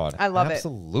 Emergency Pod. I love it.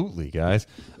 Absolutely, guys.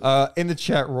 In the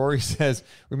chat, Rory says,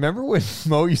 remember when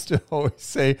Mo used to always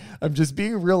say, I'm just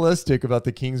being realistic about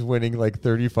the Kings winning like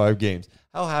 35 games.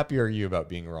 How happy are you about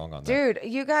being wrong on that?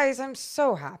 Dude, you guys, I'm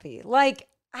so happy. Like,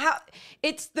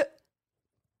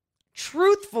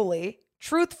 truthfully,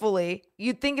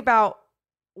 you think about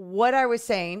what I was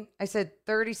saying. I said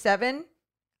 37.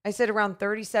 I said around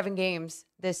 37 games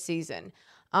this season.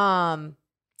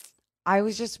 I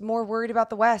was just more worried about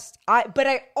the West. But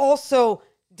I also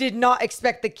did not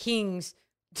expect the Kings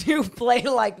to play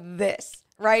like this,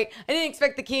 right? I didn't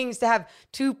expect the Kings to have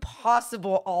two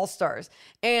possible all-stars.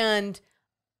 And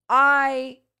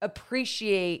I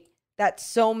appreciate that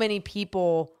so many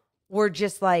people were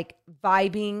just like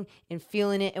vibing and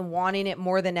feeling it and wanting it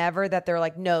more than ever, that they're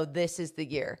like, no, this is the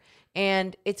year.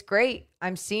 And it's great.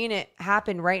 I'm seeing it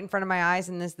happen right in front of my eyes,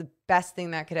 and this is the best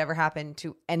thing that could ever happen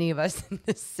to any of us in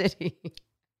this city.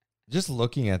 Just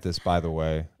looking at this, by the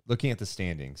way, looking at the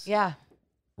standings. Yeah.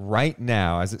 Right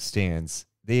now, as it stands,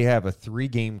 they have a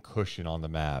 3-game cushion on the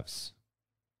Mavs.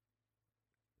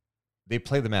 They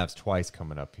play the Mavs twice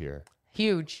coming up here.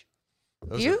 Huge.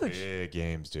 Those are big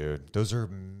games, dude. Those are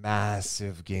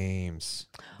massive games.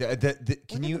 When do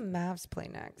the Mavs play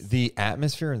next? The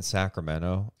atmosphere in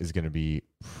Sacramento is going to be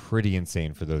pretty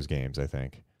insane for those games, I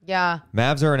think. Yeah.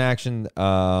 Mavs are in action.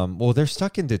 Well, they're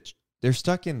stuck in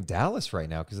Dallas right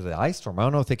now because of the ice storm. I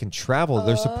don't know if they can travel.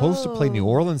 They're supposed to play New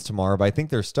Orleans tomorrow, but I think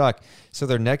they're stuck. So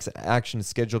their next action is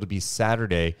scheduled to be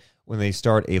Saturday when they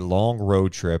start a long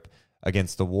road trip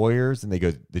against the Warriors, and they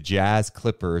go the Jazz,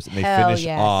 Clippers, and they finish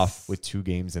off with 2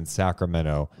 games in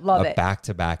Sacramento. Love it.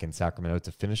 Back-to-back in Sacramento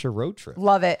to finish a road trip.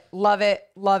 Love it. Love it.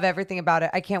 Love everything about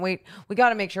it. I can't wait. We got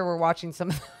to make sure we're watching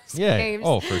some of those games.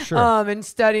 Oh, for sure. And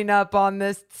studying up on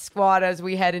this squad as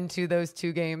we head into those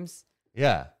 2 games.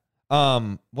 Yeah.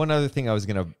 One other thing I was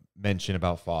going to mention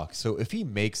about Fox. So if he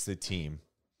makes the team,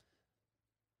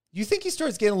 you think he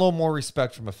starts getting a little more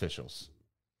respect from officials?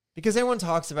 Because everyone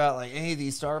talks about, like, hey,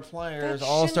 these star players,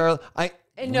 all-star.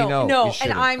 No,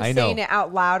 and I'm saying it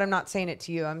out loud. I'm not saying it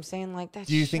to you. I'm saying like that.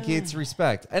 Do you think it's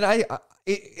respect? And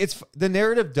it's the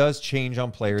narrative does change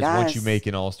on players once you make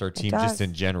an all-star team, just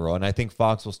in general. And I think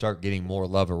Fox will start getting more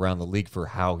love around the league for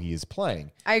how he is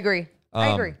playing. I agree.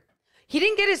 He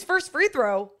didn't get his first free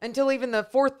throw until even the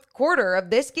fourth quarter of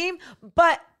this game.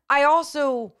 But I don't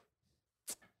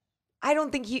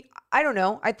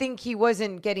know. I think he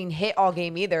wasn't getting hit all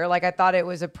game either. Like, I thought it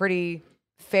was a pretty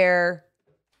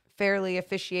fairly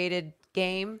officiated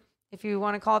game, if you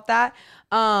want to call it that.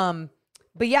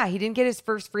 But yeah, he didn't get his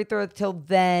first free throw till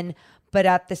then. But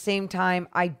at the same time,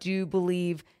 I do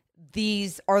believe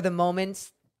these are the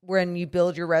moments when you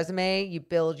build your resume, you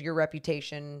build your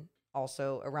reputation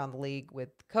also around the league with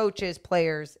coaches,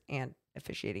 players, and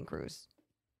officiating crews.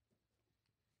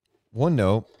 One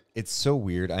note, it's so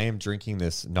weird. I am drinking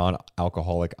this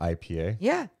non-alcoholic IPA.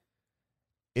 Yeah.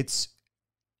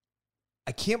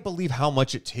 I can't believe how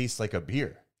much it tastes like a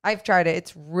beer. I've tried it.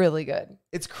 It's really good.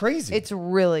 It's crazy. It's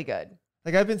really good.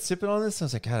 Like, I've been sipping on this. And I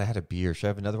was like, God, I had a beer. Should I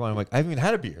have another one? I'm like, I haven't even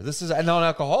had a beer. This is a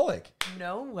non-alcoholic.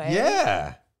 No way.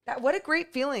 Yeah. What a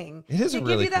great feeling. It is to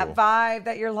really give you cool. that vibe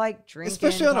that you're like drinking.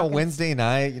 Especially on a talking. Wednesday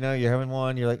night, you're having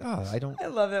one. You're like, oh, I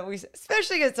love that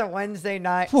especially it's a Wednesday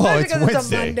night. Well, especially it's because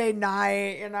it's Wednesday. a Monday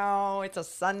night, it's a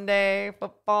Sunday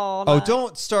football Oh, night.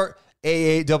 don't start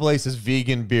AA says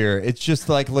vegan beer. It's just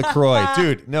like LaCroix.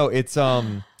 Dude, no, it's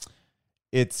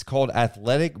called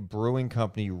Athletic Brewing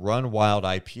Company Run Wild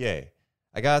IPA.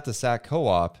 I got it at the Sac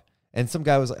Co-op, and some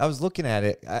guy I was looking at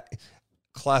it.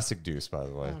 Classic Deuce, by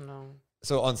the way. Oh, no.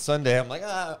 So on Sunday, I'm like,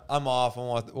 I'm off. I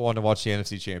want to watch the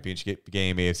NFC Championship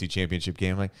game, AFC Championship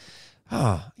game. I'm like,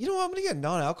 you know what? I'm going to get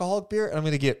non-alcoholic beer, and I'm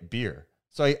going to get beer.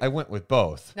 So I went with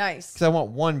both. Nice. Because I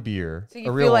want one beer. So you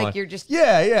a real feel like one. you're just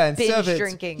yeah. Instead of binge it,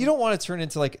 drinking. you don't want to turn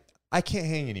into like, I can't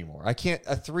hang anymore. I can't.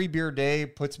 A 3-beer day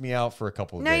puts me out for a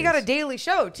couple of days. Now you got a daily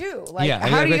show too. Like, yeah,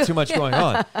 how I do got you too much going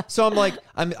on. So I'm like,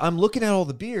 I'm looking at all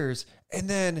the beers, and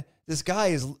then this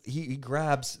guy he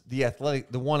grabs the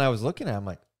one I was looking at. I'm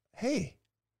like, hey,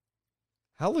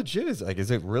 how legit is it? Like, is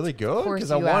it really good? course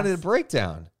Because I you wanted a asked.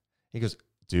 breakdown. He goes,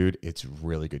 dude, it's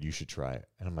really good. You should try it.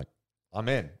 And I'm like, I'm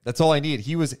in. That's all I need.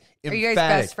 He was emphatic. Are you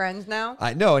guys best friends now?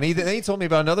 I know, and then he told me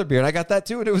about another beer, and I got that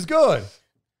too, and it was good.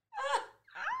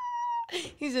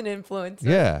 He's an influencer.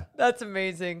 Yeah. That's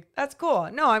amazing. That's cool.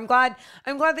 No, I'm glad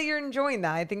that you're enjoying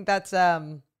that. I think that's I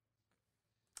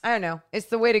don't know. It's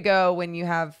the way to go when you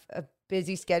have a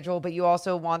busy schedule, but you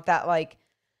also want that like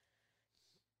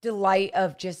delight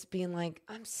of just being like,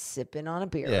 I'm sipping on a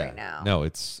beer right now. No,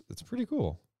 it's pretty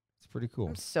cool. It's pretty cool.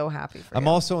 I'm so happy for I'm you.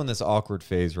 also in this awkward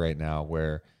phase right now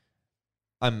where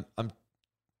I'm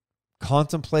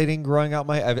contemplating growing out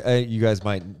my. You guys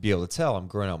might be able to tell I'm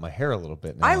growing out my hair a little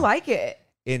bit now. I like it.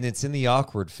 And it's in the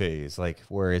awkward phase, like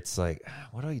where it's like,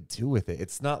 what do I do with it?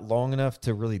 It's not long enough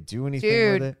to really do anything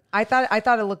Dude, with it. I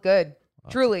thought it looked good.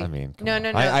 Truly. I mean, come no.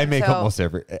 on. I make So, almost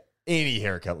any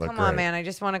haircut look Come great. on, man. I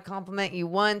just want to compliment you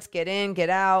once. Get in,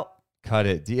 get out. Cut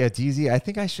it. Yeah, DZ, I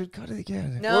think I should cut it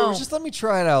again. No. Or just let me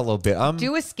try it out a little bit.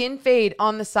 Do a skin fade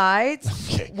on the sides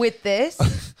Okay. with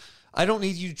this. I don't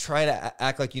need you to try to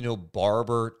act like you know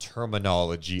barber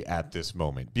terminology at this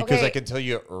moment because Okay. I can tell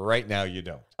you right now you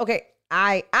don't. Okay,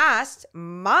 I asked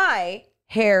my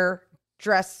hair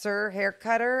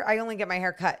cutter. I only get my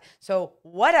hair cut. So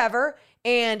whatever.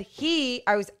 And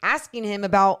I was asking him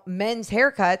about men's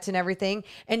haircuts and everything.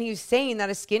 And he was saying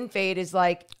that a skin fade is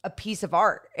like a piece of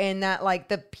art and that like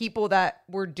the people that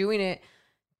were doing it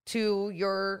to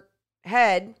your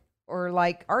head or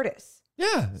like artists.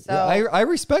 Yeah, So- I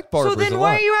respect barbers. So then a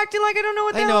why lot. are you acting like I don't know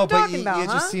what the I hell know, I'm but talking you, about, it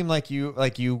huh? just seemed like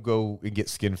you go and get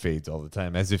skin fades all the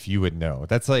time, as if you would know.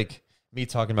 That's like me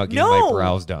talking about getting my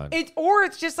brows done.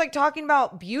 It's just like talking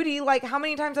about beauty. Like, how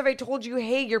many times have I told you,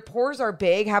 hey, your pores are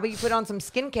big. How about you put on some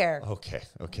skincare?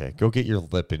 Okay. Go get your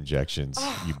lip injections,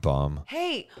 you bum.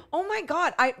 Hey, oh my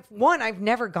God. I've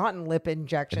never gotten lip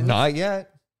injections. Not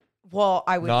yet. Well,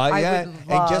 I would. Not I yet. would And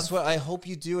love- guess what? I hope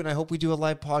you do, and I hope we do a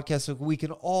live podcast so we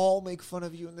can all make fun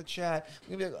of you in the chat.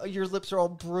 We can be like, oh, your lips are all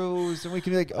bruised, and we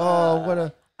can be like, oh, what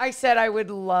a. I said I would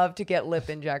love to get lip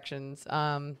injections.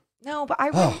 No, but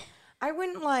I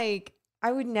wouldn't like.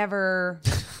 I would never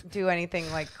do anything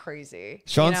like crazy.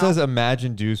 Sean you know? says,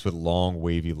 imagine Deuce with long,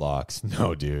 wavy locks.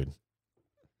 No, dude.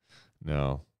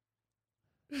 No.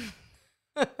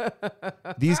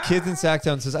 These kids in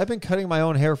Sacktown says, I've been cutting my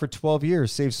own hair for 12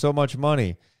 years, saved so much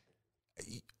money.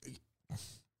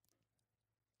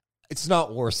 It's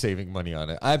not worth saving money on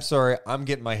it. I'm sorry. I'm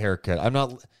getting my hair cut. I'm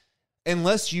not,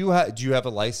 unless you have, do you have a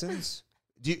license?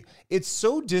 It's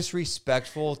so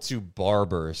disrespectful to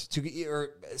barbers, or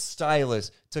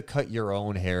stylists, to cut your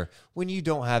own hair when you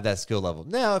don't have that skill level.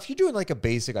 Now, if you're doing like a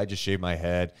basic, I just shave my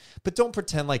head, but don't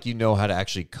pretend like you know how to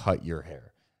actually cut your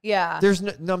hair. Yeah. There's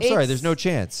no, I'm sorry, there's no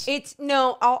chance.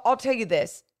 I'll tell you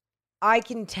this. I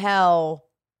can tell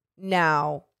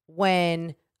now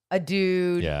when a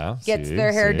dude Yeah, gets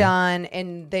their hair done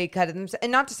and they cut it themselves.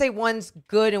 And not to say one's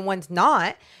good and one's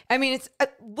not. I mean, it's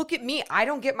look at me. I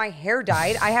don't get my hair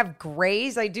dyed. I have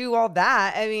grays. I do all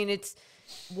that. I mean, it's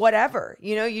whatever.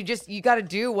 You know, you got to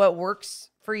do what works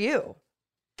for you.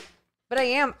 But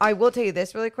I will tell you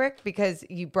this really quick because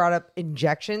you brought up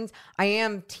injections. I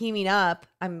am teaming up.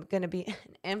 I'm going to be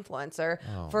an influencer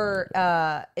for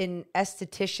an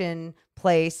esthetician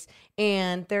place.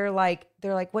 And they're like,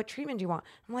 what treatment do you want?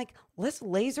 I'm like, let's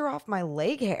laser off my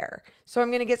leg hair. So I'm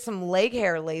going to get some leg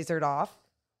hair lasered off.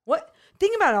 What?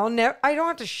 Think about it. I don't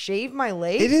have to shave my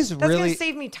legs. It is That's really going to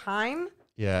save me time.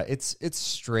 Yeah, it's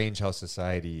strange how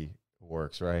society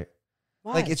works, right?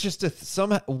 Why? Like it's just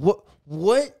somehow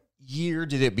what year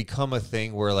did it become a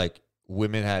thing where like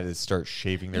women had to start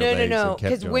shaving their legs? No,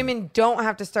 because women don't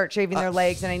have to start shaving their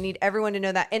legs, and I need everyone to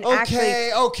know that. And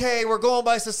okay, we're going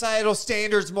by societal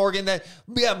standards, Morgan. That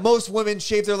most women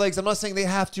shave their legs. I'm not saying they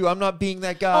have to. I'm not being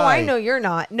that guy. Oh, I know you're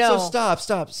not. No. So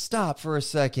stop for a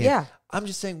second. Yeah. I'm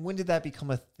just saying, when did that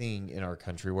become a thing in our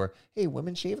country where, hey,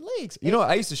 women shave legs? You know,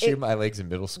 I used to shave my legs in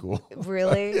middle school.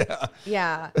 Really?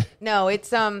 Yeah. No, it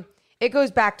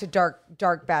goes back to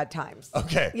dark, bad times.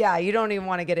 Okay. Yeah, you don't even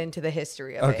want to get into the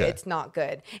history of it. It's not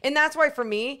good. And that's why for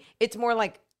me, it's more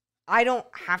like I don't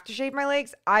have to shave my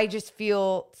legs. I just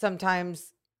feel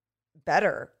sometimes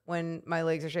better when my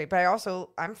legs are shaved. But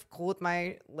I'm cool with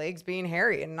my legs being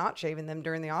hairy and not shaving them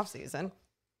during the off season.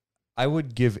 I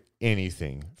would give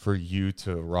anything for you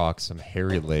to rock some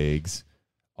hairy legs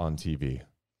on TV.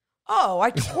 Oh, I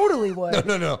totally would.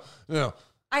 No.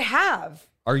 I have.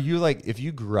 Are you like, if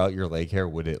you grew out your leg hair,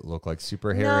 would it look like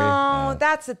super hairy? No,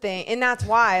 that's the thing. And that's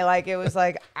why, like, it was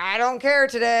like, I don't care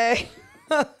today.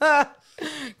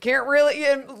 Can't really,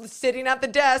 sitting at the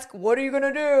desk, what are you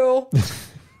going to do?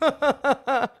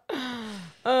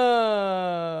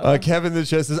 Kevin the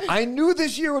Chess says, I knew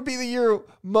this year would be the year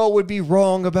Mo would be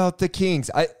wrong about the Kings.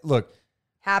 Happy about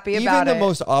it. Even the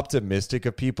most optimistic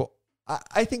of people,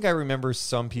 I think I remember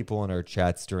some people in our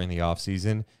chats during the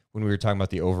offseason when we were talking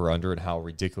about the over-under and how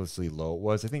ridiculously low it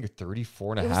was. I think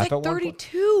 34 and a half like at one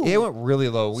 32. point. Yeah, it went really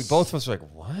low. We both of us were like,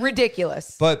 what?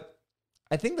 Ridiculous. But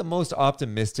I think the most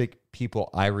optimistic people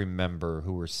I remember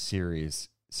who were serious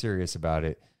about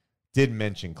it did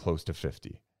mention close to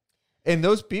 50. And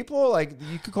those people, like,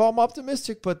 you could call them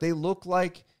optimistic, but they look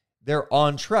like they're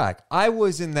on track. I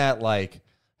was in that, like,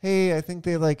 hey, I think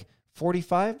they like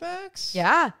 45 max.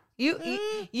 Yeah.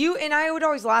 You and I would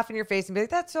always laugh in your face and be like,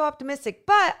 that's so optimistic.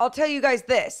 But I'll tell you guys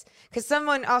this, because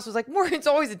someone else was like, Morgan's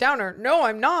always a downer. No,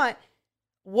 I'm not.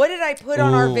 What did I put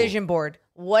on our vision board?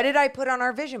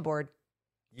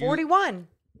 41.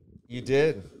 You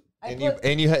did.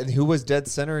 And you had, who was dead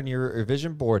center in your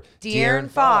vision board? De'Aaron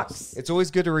Fox. It's always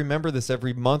good to remember this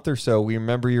every month or so. We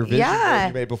remember your vision board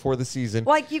you made before the season.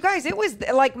 Like, you guys, it was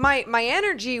like my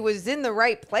energy was in the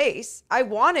right place. I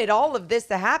wanted all of this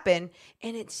to happen,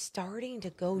 and it's starting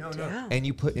to go down. And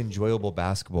you put enjoyable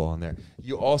basketball on there.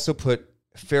 You also put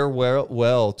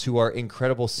farewell to our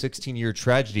incredible 16-year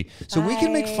tragedy. So we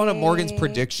can make fun of Morgan's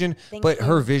prediction, but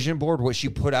her vision board, what she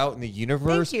put out in the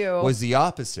universe, was the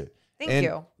opposite. Thank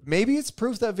you. Maybe it's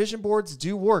proof that vision boards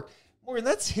do work. Morgan,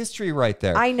 that's history right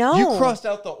there. I know. You crossed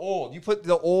out the old. You put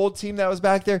the old team that was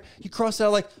back there. You crossed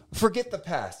out, like, forget the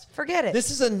past. Forget it. This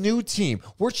is a new team.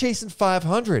 We're chasing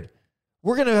 500.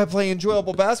 We're going to play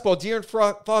enjoyable basketball. De'Aaron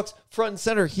Fox, front and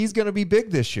center. He's going to be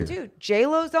big this year. Dude,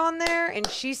 J-Lo's on there, and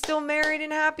she's still married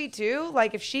and happy, too.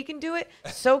 Like, if she can do it,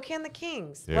 so can the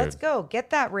Kings. Dude. Let's go. Get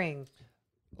that ring.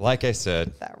 Like I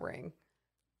said. That ring.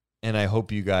 And I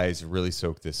hope you guys really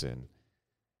soak this in.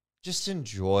 Just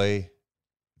enjoy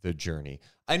the journey.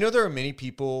 I know there are many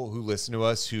people who listen to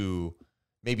us who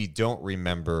maybe don't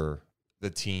remember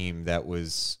the team that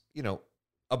was,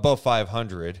 above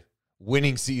 500,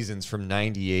 winning seasons from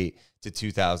 98 to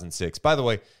 2006. By the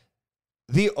way,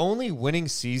 the only winning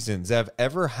seasons that have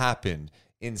ever happened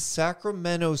in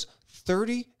Sacramento's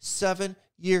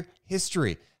 37-year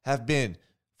history have been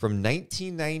from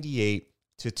 1998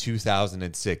 to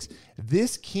 2006.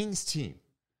 This Kings team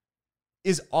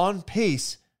is on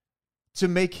pace to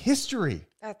make history.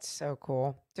 That's so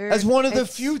cool. Dude, as one of the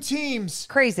few teams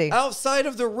crazy outside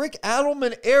of the Rick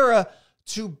Adelman era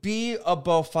to be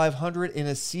above 500 in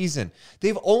a season.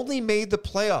 They've only made the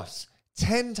playoffs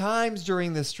 10 times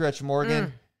during this stretch,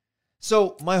 Morgan.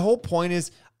 So my whole point is,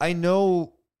 I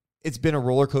know it's been a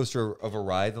roller coaster of a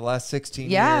ride the last 16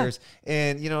 years.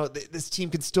 And, this team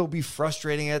can still be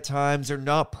frustrating at times. They're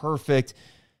not perfect.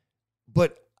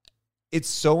 But it's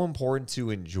so important to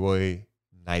enjoy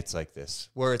nights like this,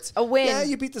 where it's a win. Yeah,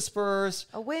 you beat the Spurs.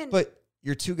 A win. But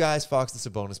your two guys, Fox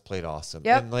and Sabonis, played awesome.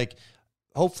 Yep. And,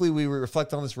 hopefully we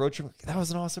reflect on this road trip. That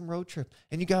was an awesome road trip.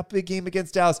 And you got a big game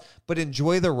against Dallas. But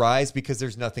enjoy the rise because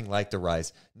there's nothing like the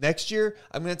rise. Next year,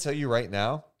 I'm going to tell you right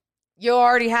now. You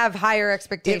already have higher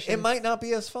expectations. It might not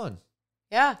be as fun.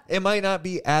 Yeah. It might not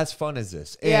be as fun as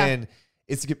this. Yeah. And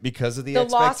it's because of the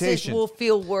losses expectation. will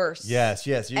feel worse. Yes.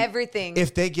 Everything.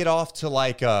 If they get off to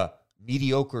like a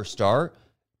mediocre start,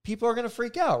 people are going to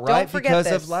freak out, right? Don't forget because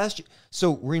this. of last year.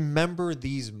 So remember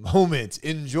these moments.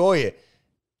 Enjoy it.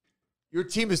 Your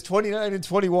team is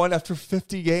 29-21 after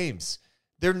 50 games.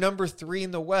 They're number 3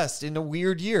 in the West in a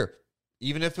weird year.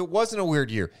 Even if it wasn't a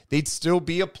weird year, they'd still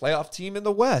be a playoff team in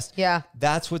the West. Yeah.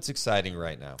 That's what's exciting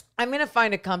right now. I'm going to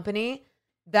find a company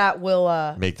that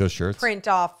will make those shirts, print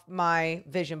off my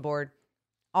vision board.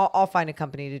 I'll find a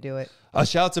company to do it.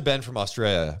 Shout out to Ben from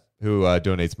Australia who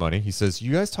donates money. He says,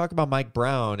 you guys talk about Mike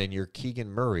Brown and your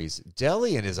Keegan Murrays.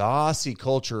 Delhi and his Aussie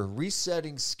culture,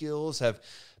 resetting skills have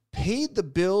paid the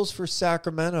bills for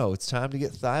Sacramento. It's time to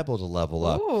get Thibault to level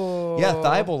up. Ooh. Yeah,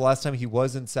 Thibault, last time he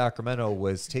was in Sacramento,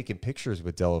 was taking pictures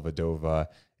with Dellavedova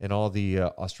and all the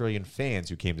Australian fans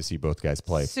who came to see both guys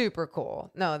play. Super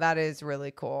cool. No, that is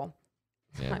really cool.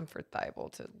 Yeah. Time for Thibault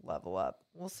to level up.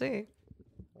 We'll see.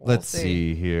 Let's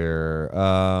see here.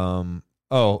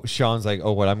 Sean's like,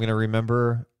 what I'm going to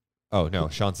remember? Oh, no.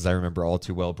 Sean says, I remember all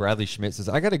too well. Bradley Schmidt says,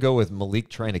 I got to go with Malik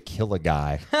trying to kill a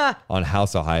guy on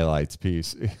House of Highlights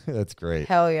piece. That's great.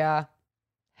 Hell yeah.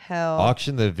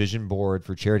 Auction the vision board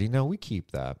for charity. No, we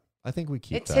keep that. I think we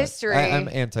keep that. It's history. I'm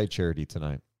anti-charity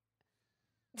tonight.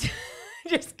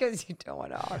 Just because you don't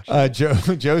want to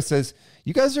auction. Joe says,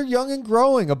 you guys are young and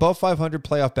growing. Above 500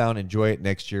 playoff bound. Enjoy it.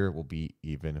 Next year will be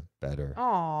even better.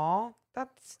 Aw,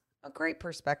 that's a great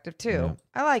perspective, too. Yeah.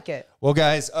 I like it. Well,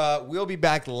 guys, we'll be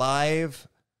back live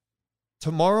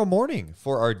tomorrow morning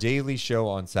for our daily show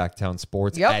on Sacktown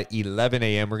Sports at 11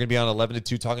 a.m. We're going to be on 11 to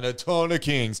 2 talking a ton of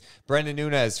Kings. Brendan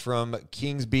Nunez from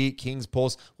Kings Beat, Kings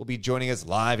Pulse will be joining us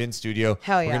live in studio.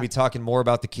 Hell yeah. We're going to be talking more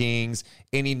about the Kings,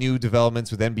 any new developments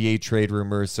with NBA trade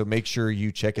rumors. So make sure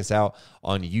you check us out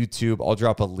on YouTube. I'll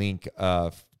drop a link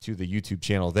to the YouTube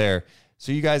channel there.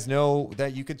 So you guys know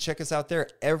that you can check us out there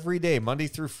every day, Monday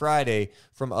through Friday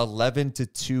from 11 to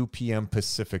 2 p.m.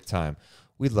 Pacific time.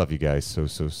 We love you guys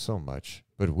so much,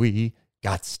 but we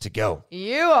gots to go.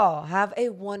 You all have a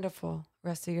wonderful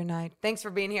rest of your night. Thanks for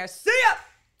being here. See ya!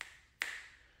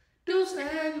 Deuce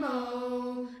and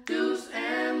Mo, Deuce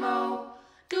and Mo,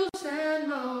 Deuce and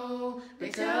Mo. They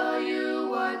tell you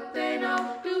what they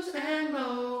know. Deuce and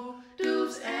Mo,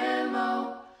 Deuce and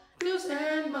Mo, Deuce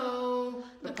and Mo.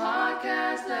 The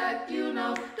podcast that you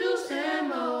know.